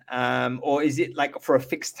dependent, or is it like for a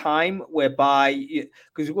fixed time? Whereby,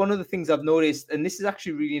 because one of the things I've noticed, and this is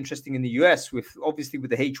actually really interesting in the US, with obviously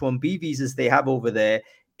with the H-1B visas they have over there,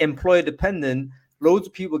 employer dependent. Loads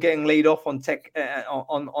of people getting laid off on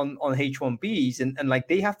on H-1Bs, and like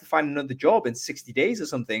they have to find another job in 60 days or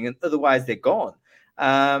something, and otherwise they're gone.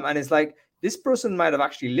 And it's like, this person might have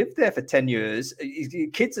actually lived there for 10 years. His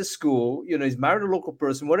kids at school, he's married a local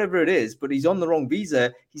person, whatever it is, but he's on the wrong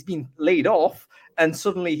visa. He's been laid off, and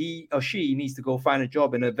suddenly he or she needs to go find a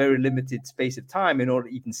job in a very limited space of time in order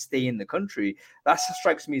to even stay in the country. That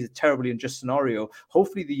strikes me as a terribly unjust scenario.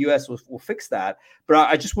 Hopefully the US will fix that. But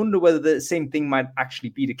I just wonder whether the same thing might actually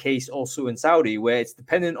be the case also in Saudi, where it's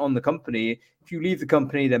dependent on the company. If you leave the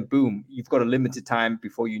company, then boom, you've got a limited time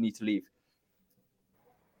before you need to leave.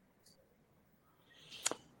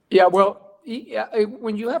 Yeah, well,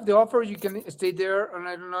 when you have the offer, you can stay there. And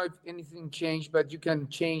I don't know if anything changed, but you can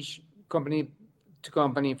change company to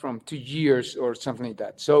company from 2 years or something like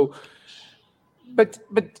that. So, but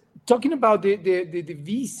talking about the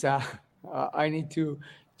visa, I need to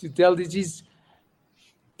tell this is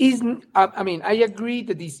isn't. I mean, I agree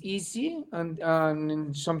that it's easy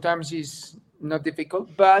and sometimes it's not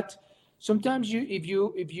difficult, but sometimes if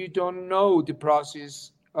you don't know the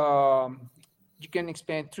process, you can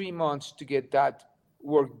spend 3 months to get that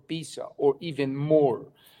work visa or even more.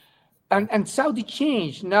 And Saudi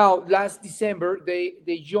changed. Now, last December,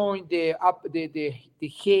 they joined the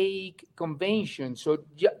Hague Convention. So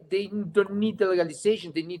they don't need the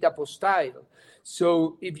legalization; they need apostille.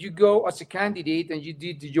 So if you go as a candidate and you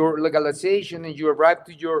did your legalization and you arrived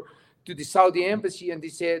to the Saudi embassy and they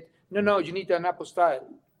said, no, you need an apostille.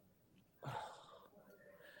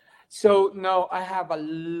 So no, I have a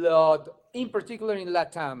lot, in particular in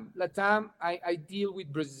Latam. Latam, I deal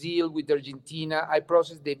with Brazil, with Argentina. I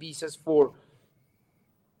process the visas for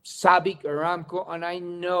Sabic, Aramco, and I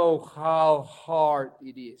know how hard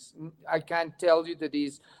it is. I can't tell you that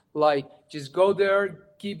it's like just go there,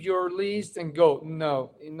 keep your list, and go.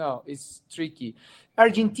 No, it's tricky.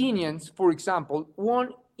 Argentinians, for example, one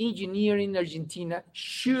engineer in Argentina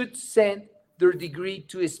should send their degree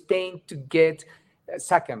to Spain to get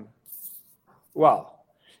SACAM. Well,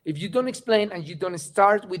 if you don't explain and you don't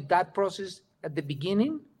start with that process at the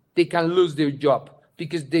beginning, they can lose their job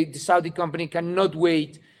because the Saudi company cannot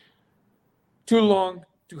wait too long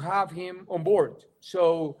to have him on board.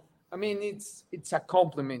 So, I mean, it's a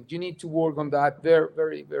compliment. You need to work on that very,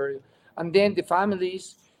 very, very. And then the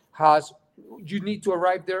families has, you need to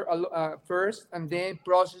arrive there first and then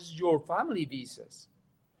process your family visas.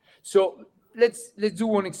 So let's do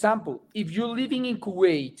one example. If you're living in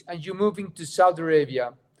Kuwait and you're moving to Saudi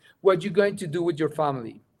Arabia, what you going to do with your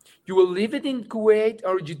family? You will leave it in Kuwait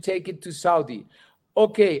or you take it to Saudi.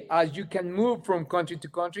 Okay, as you can move from country to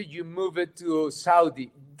country, you move it to Saudi.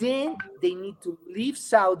 Then they need to leave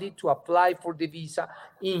Saudi to apply for the visa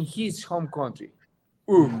in his home country.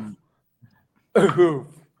 Oof. Oof.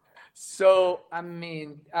 So, I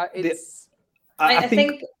mean, it's. I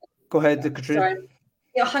think. Go ahead, Katrina. Sorry.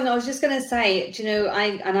 Yeah, hang on. I was just going to say,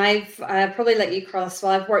 I've probably let you cross.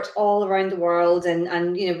 Well, I've worked all around the world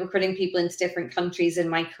and recruiting people into different countries in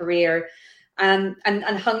my career, and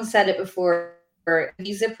Hung said it before. The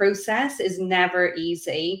visa process is never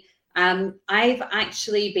easy. I've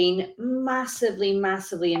actually been massively,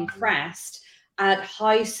 massively impressed at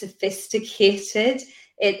how sophisticated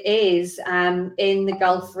it is in the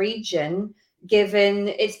Gulf region. Given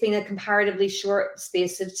it's been a comparatively short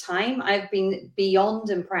space of time, I've been beyond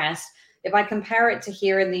impressed. If I compare it to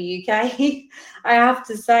here in the UK, I have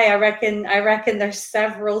to say, I reckon there's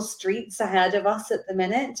several streets ahead of us at the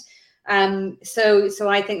minute. So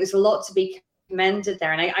I think there's a lot to be commended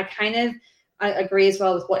there. And I agree as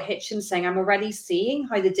well with what Hitchen's saying. I'm already seeing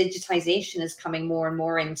how the digitization is coming more and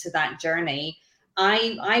more into that journey.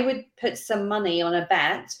 I would put some money on a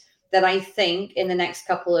bet that I think in the next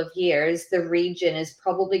couple of years, the region is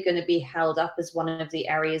probably going to be held up as one of the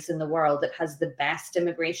areas in the world that has the best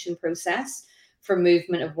immigration process for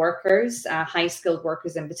movement of workers, high-skilled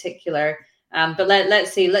workers in particular. But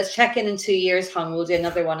let's see. Let's check in 2 years, Hung. We'll do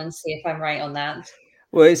another one and see if I'm right on that.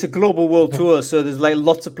 Well, it's a global world tour, so there's like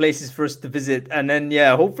lots of places for us to visit, and then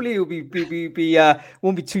hopefully it'll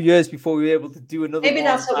won't be 2 years before we're able to do another. Maybe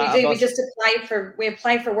that's what we do. We just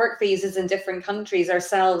apply for work visas in different countries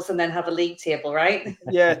ourselves, and then have a league table, right?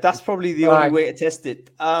 Yeah, that's probably the only way to test it.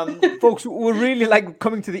 Folks, we're really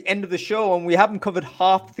coming to the end of the show, and we haven't covered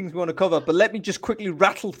half the things we want to cover. But let me just quickly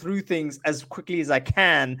rattle through things as quickly as I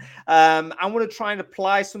can. I want to try and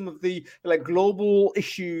apply some of the global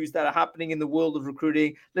issues that are happening in the world of recruiting.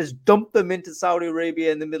 Let's dump them into Saudi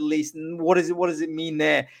Arabia and the Middle East. And what does it mean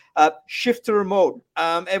there? Shift to remote.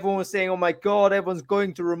 Everyone was saying, oh my God, everyone's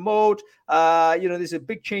going to remote. There's a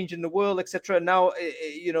big change in the world, etc. Now,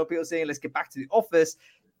 people saying, let's get back to the office.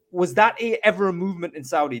 Was that ever a movement in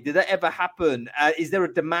Saudi? Did that ever happen? Is there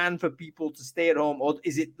a demand for people to stay at home, or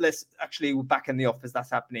is it we're back in the office that's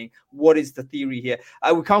happening? What is the theory here?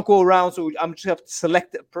 We can't go around, so I'm just have to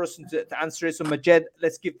select a person to answer it. So Majed,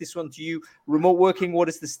 let's give this one to you. Remote working, what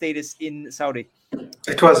is the status in Saudi?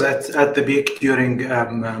 It was at the peak during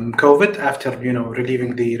COVID, after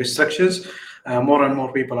relieving the restrictions. More and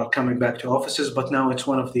more people are coming back to offices, but now it's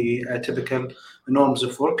one of the typical norms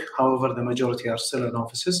of work. However, the majority are still in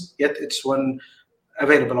offices, yet it's one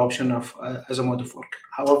available option as a mode of work.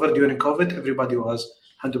 However, during COVID, everybody was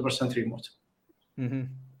 100% remote. Mm-hmm.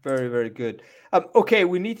 Very, very good. Okay,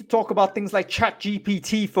 we need to talk about things like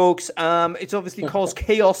ChatGPT, folks. It's obviously caused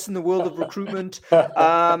chaos in the world of recruitment.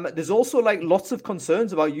 There's also like lots of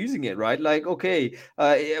concerns about using it, right? Like, okay,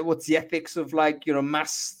 what's the ethics of like,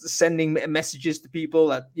 mass sending messages to people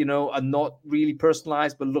that, are not really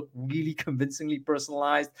personalized, but look really convincingly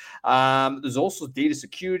personalized. There's also data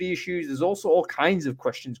security issues. There's also all kinds of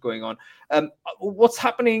questions going on. What's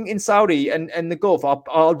happening in Saudi and the Gulf?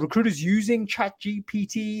 Are recruiters using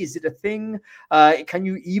ChatGPT? Is it a thing? Can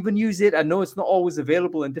you even use it? I know it's not always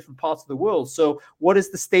available in different parts of the world. So what is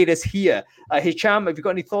the status here? Hicham, have you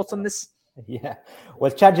got any thoughts on this? Yeah,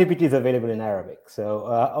 well, ChatGPT is available in Arabic. So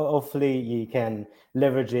hopefully you can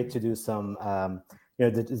leverage it to do some,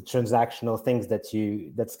 the transactional things that's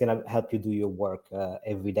going to help you do your work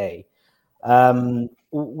every day.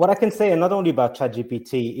 What I can say, and not only about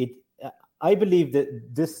ChatGPT, I believe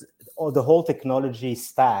that the whole technology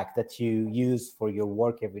stack that you use for your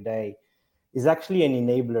work every day is actually an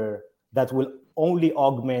enabler that will only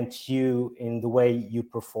augment you in the way you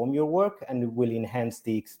perform your work, and it will enhance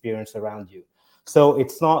the experience around you. So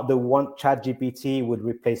it's not the one ChatGPT would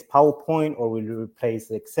replace PowerPoint or will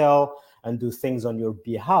replace Excel and do things on your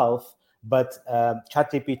behalf, but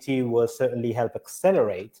ChatGPT will certainly help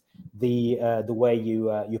accelerate the way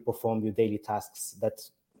you perform your daily tasks that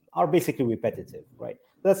are basically repetitive, right?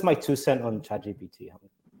 That's my 2 cents on ChatGPT.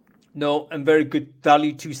 No, and very good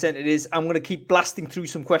value 2 cents it is. I'm going to keep blasting through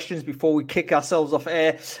some questions before we kick ourselves off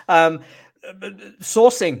air.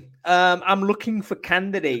 Sourcing. I'm looking for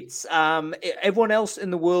candidates. Everyone else in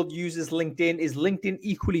the world uses LinkedIn. Is LinkedIn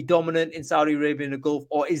equally dominant in Saudi Arabia and the Gulf,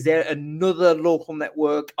 or is there another local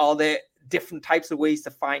network? Are there different types of ways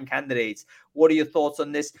to find candidates? What are your thoughts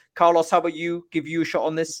on this? Carlos, how about you? Give you a shot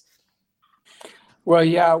on this. Well,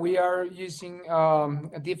 yeah, we are using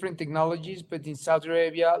different technologies, but in Saudi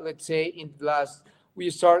Arabia, let's say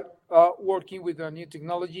we start working with a new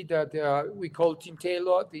technology that we call Team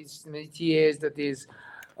Tailor. This is an ATS that is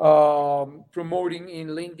promoting in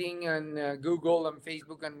LinkedIn and Google and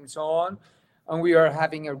Facebook and so on. And we are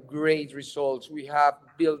having a great results. We have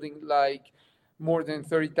building like more than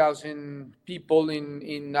 30,000 people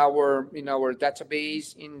in our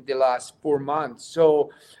database in the last 4 months. So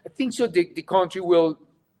I think so the country will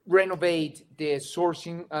renovate the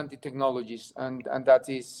sourcing and the technologies, and that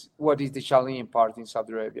is what is the challenging part in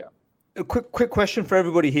Saudi Arabia. A quick question for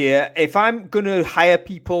everybody here. If I'm going to hire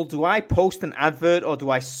people, do I post an advert or do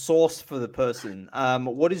I source for the person?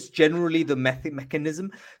 What is generally the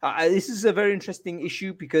mechanism? This is a very interesting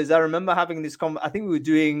issue because I remember having this I think we were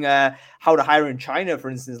doing how to hire in China, for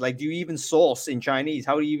instance. Like, do you even source in Chinese?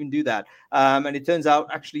 How do you even do that? And it turns out,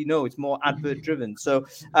 actually, no, it's more advert driven. So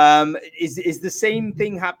is the same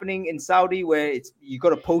thing happening in Saudi where you got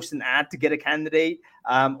to post an ad to get a candidate?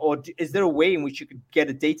 Or is there a way in which you could get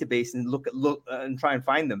a database and look and try and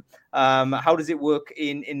find them? How does it work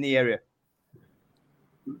in the area?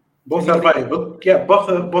 Both are viable. Yeah, both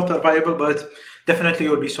are viable, but definitely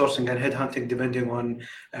you'll be sourcing and headhunting depending on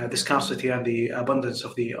the scarcity and the abundance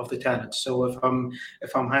of the talent. So if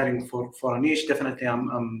I'm hiring for a niche, definitely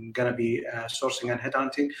I'm gonna be sourcing and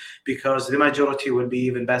headhunting, because the majority will be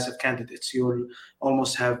even passive candidates. You'll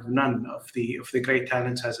almost have none of the great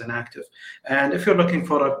talents as an active. And if you're looking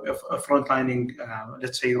for a frontlining,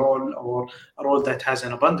 let's say role, or a role that has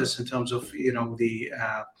an abundance in terms of the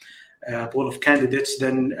pool of candidates,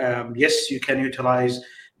 then yes, you can utilize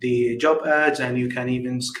the job ads, and you can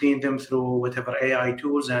even screen them through whatever AI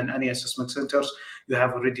tools and any assessment centers you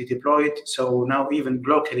have already deployed. So now even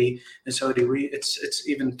locally in Saudi, it's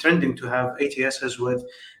even trending to have ATSs with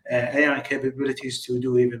AI capabilities to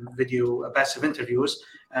do even video passive interviews,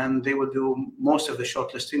 and they will do most of the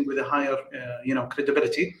shortlisting with a higher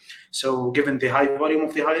credibility. So given the high volume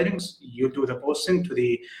of the hirings, you do the posting to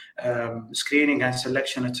the screening and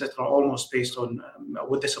selection, etc., almost based on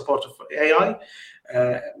with the support of AI.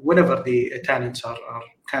 Whenever the talents are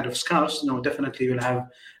kind of scarce, definitely you'll have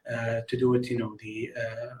to do it. You'll be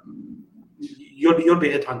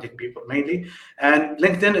headhunting people mainly, and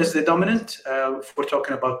LinkedIn is the dominant. If we're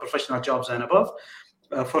talking about professional jobs and above.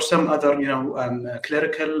 For some other,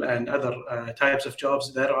 clerical and other types of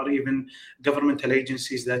jobs, there are even governmental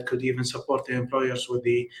agencies that could even support the employers with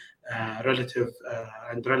the relative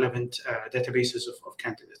and relevant databases of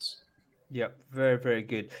candidates. Yeah, very, very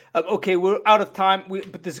good. Okay, we're out of time,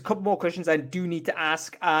 but there's a couple more questions I do need to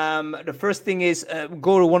ask. The first thing is,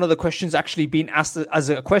 go to one of the questions actually being asked as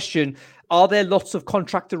a question. Are there lots of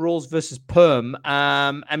contractor roles versus perm?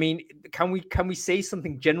 I mean, can we say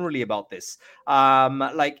something generally about this?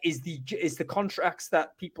 Like, is the contracts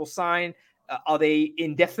that people sign are they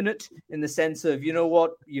indefinite in the sense of, you know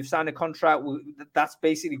what, you've signed a contract that's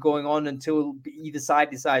basically going on until either side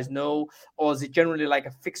decides no, or is it generally like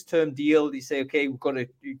a fixed term deal? You say, okay, we've got a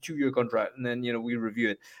 2-year contract, and then, you know, we review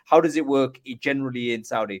it. How does it work generally in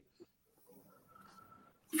Saudi?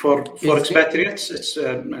 For expatriates, it's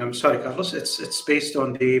I'm sorry, Carlos. It's based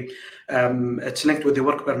on the it's linked with the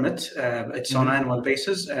work permit. It's on annual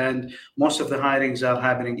basis, and most of the hirings are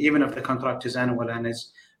happening even if the contract is annual and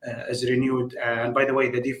is renewed. And by the way,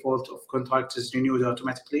 the default of contracts is renewed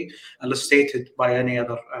automatically unless stated by any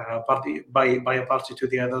other party, by a party to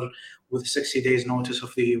the other, with 60 days notice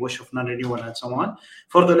of the wish of non-renewal and so on.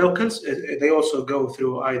 For the locals, they also go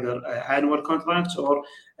through either annual contracts or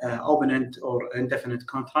open-end or indefinite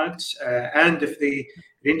contracts. And if they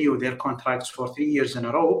renew their contracts for 3 years in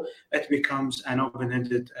a row, it becomes an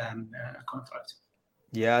open-ended contract.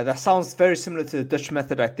 Yeah, that sounds very similar to the Dutch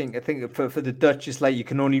method. I think for the Dutch, it's like you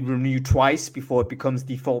can only renew twice before it becomes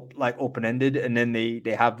default, like open-ended, and then they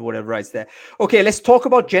have whatever rights there. Okay, let's talk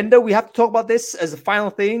about gender. We have to talk about this as a final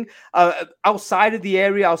thing. Outside of the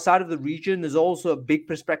area, outside of the region, there's also a big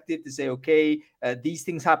perspective to say, okay, these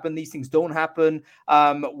things happen, these things don't happen.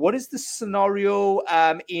 What is the scenario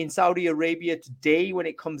in Saudi Arabia today when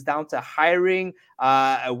it comes down to hiring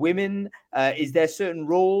women? Is there certain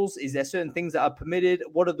roles? Is there certain things that are permitted?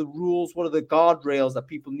 What are the rules? What are the guardrails that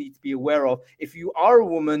people need to be aware of? If you are a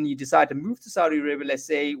woman, you decide to move to Saudi Arabia, let's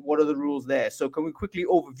say, what are the rules there? So can we quickly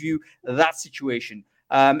overview that situation?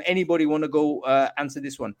 Anybody want to go answer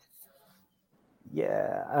this one?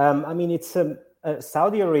 Yeah, I mean, it's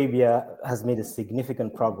Saudi Arabia has made a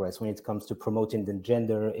significant progress when it comes to promoting the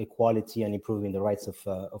gender equality and improving the rights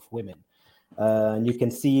of women. And you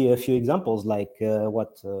can see a few examples like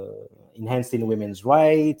enhancing women's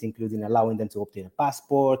rights, including allowing them to obtain a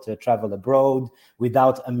passport, travel abroad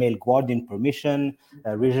without a male guardian permission,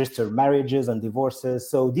 register marriages and divorces.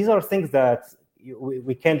 So these are things that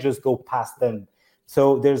we can't just go past them.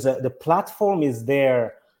 So the platform is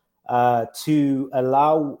there to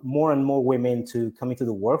allow more and more women to come into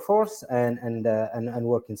the workforce and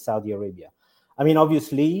work in Saudi Arabia. I mean,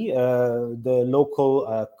 obviously, the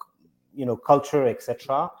local culture,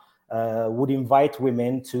 etc., would invite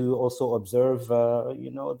women to also observe,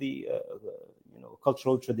 the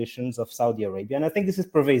cultural traditions of Saudi Arabia. And I think this is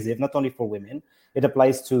pervasive, not only for women. It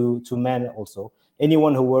applies to men also.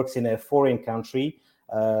 Anyone who works in a foreign country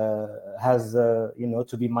has,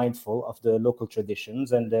 to be mindful of the local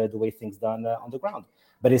traditions and the way things done on the ground.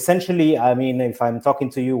 But essentially, I mean, if I'm talking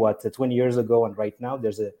to you, 20 years ago and right now,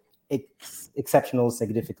 there's a exceptional,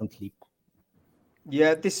 significant leap.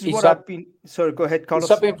 Yeah, this is what I've been. Sorry, go ahead,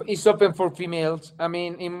 Carlos. It's open for females. I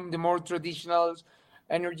mean, in the more traditional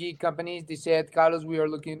energy companies, they said, Carlos, we are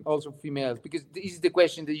looking also females, because this is the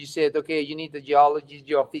question that you said, okay, you need the geologist,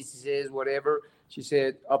 geophysicist, whatever. She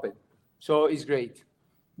said, open. So it's great.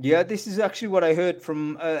 Yeah, this is actually what I heard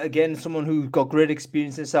from, again, someone who got great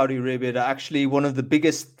experience in Saudi Arabia. That actually one of the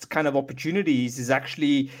biggest kind of opportunities is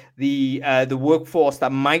actually the workforce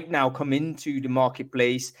that might now come into the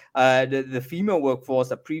marketplace, the female workforce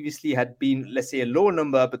that previously had been, let's say, a lower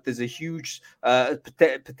number, but there's a huge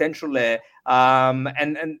potential there.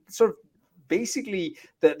 And sort of basically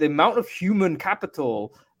the amount of human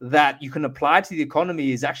capital that you can apply to the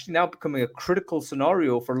economy is actually now becoming a critical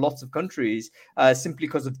scenario for lots of countries, simply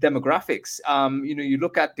because of demographics. You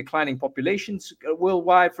look at declining populations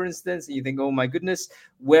worldwide, for instance, and you think, oh my goodness,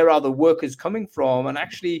 where are the workers coming from? And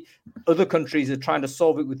actually, other countries are trying to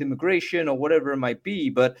solve it with immigration or whatever it might be.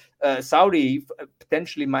 But Saudi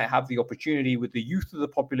potentially might have the opportunity with the youth of the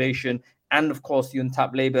population and, of course, the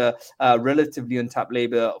untapped labor, relatively untapped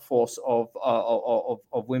labor force of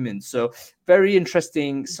women. So very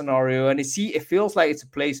interesting scenario. And it feels like it's a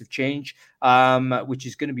place of change, which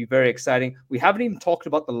is going to be very exciting. We haven't even talked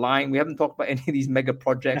about the line. We haven't talked about any of these mega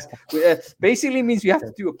projects. Basically means we have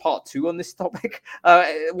to do a part 2 on this topic.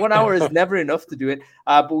 1 hour is never enough to do it.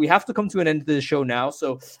 But we have to come to an end of the show now.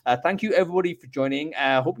 So thank you, everybody, for joining.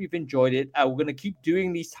 I hope you've enjoyed it. We're going to keep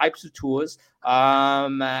doing these types of tours.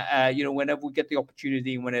 Whenever we get the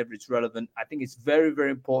opportunity and whenever it's relevant. I think it's very,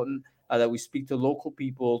 very important that we speak to local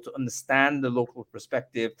people to understand the local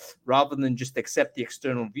perspective rather than just accept the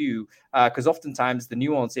external view, because oftentimes the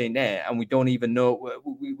nuance ain't there and we don't even know.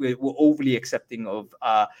 We're overly accepting of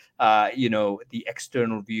the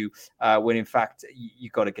external view, when in fact you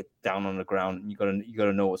got to get down on the ground and you got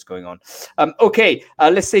to know what's going on. Okay,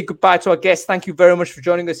 let's say goodbye to our guests. Thank you very much for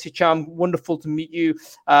joining us, Hicham. Wonderful to meet you.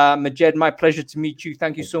 Majed, my pleasure to meet you.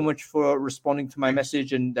 Thank you so much for responding to my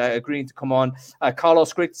message and agreeing to come on.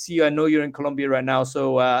 Carlos, great to see you. I know know you're in Colombia right now,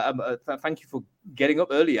 so thank you for getting up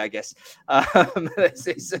early, I guess.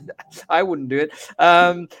 I wouldn't do it.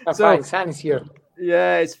 Fine, San is here.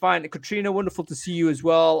 Yeah, it's fine. Katrina, wonderful to see you as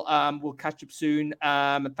well. We'll catch up soon.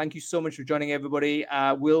 Thank you so much for joining, everybody.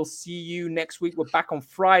 We'll see you next week. We're back on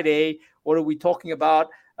Friday. What are we talking about?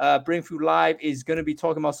 Brainfood Live is going to be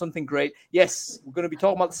talking about something great. Yes, we're going to be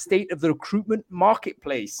talking about the state of the recruitment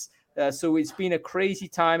marketplace. So it's been a crazy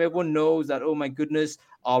time. Everyone knows that, oh my goodness,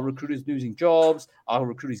 are recruiters losing jobs? Are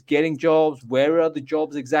recruiters getting jobs? Where are the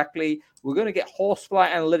jobs exactly? We're going to get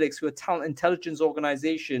Horsefly Analytics, who are a talent intelligence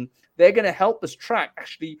organization. They're going to help us track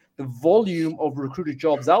actually the volume of recruiter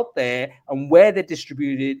jobs out there and where they're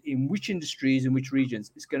distributed, in which industries, in which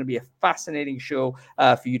regions. It's going to be a fascinating show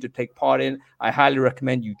for you to take part in. I highly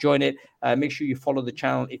recommend you join it. Make sure you follow the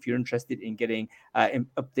channel if you're interested in getting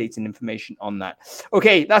updates and information on that.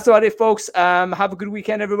 Okay, that's about it, folks. Have a good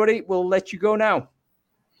weekend, everybody. We'll let you go now.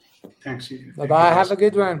 Thanks. Bye-bye. Have a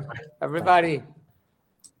good one, everybody.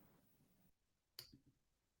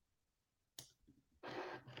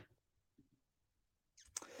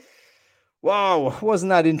 Wow, wasn't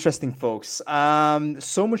that interesting, folks?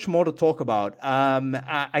 So much more to talk about.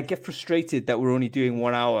 I get frustrated that we're only doing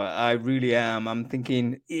 1 hour. I really am. I'm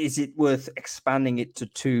thinking, is it worth expanding it to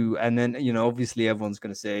 2? And then, obviously everyone's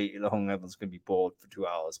going to say, everyone's going to be bored for 2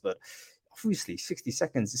 hours. But obviously 60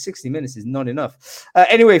 seconds, 60 minutes is not enough.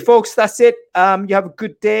 Anyway, folks, that's it. You have a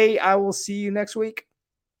good day. I will see you next week.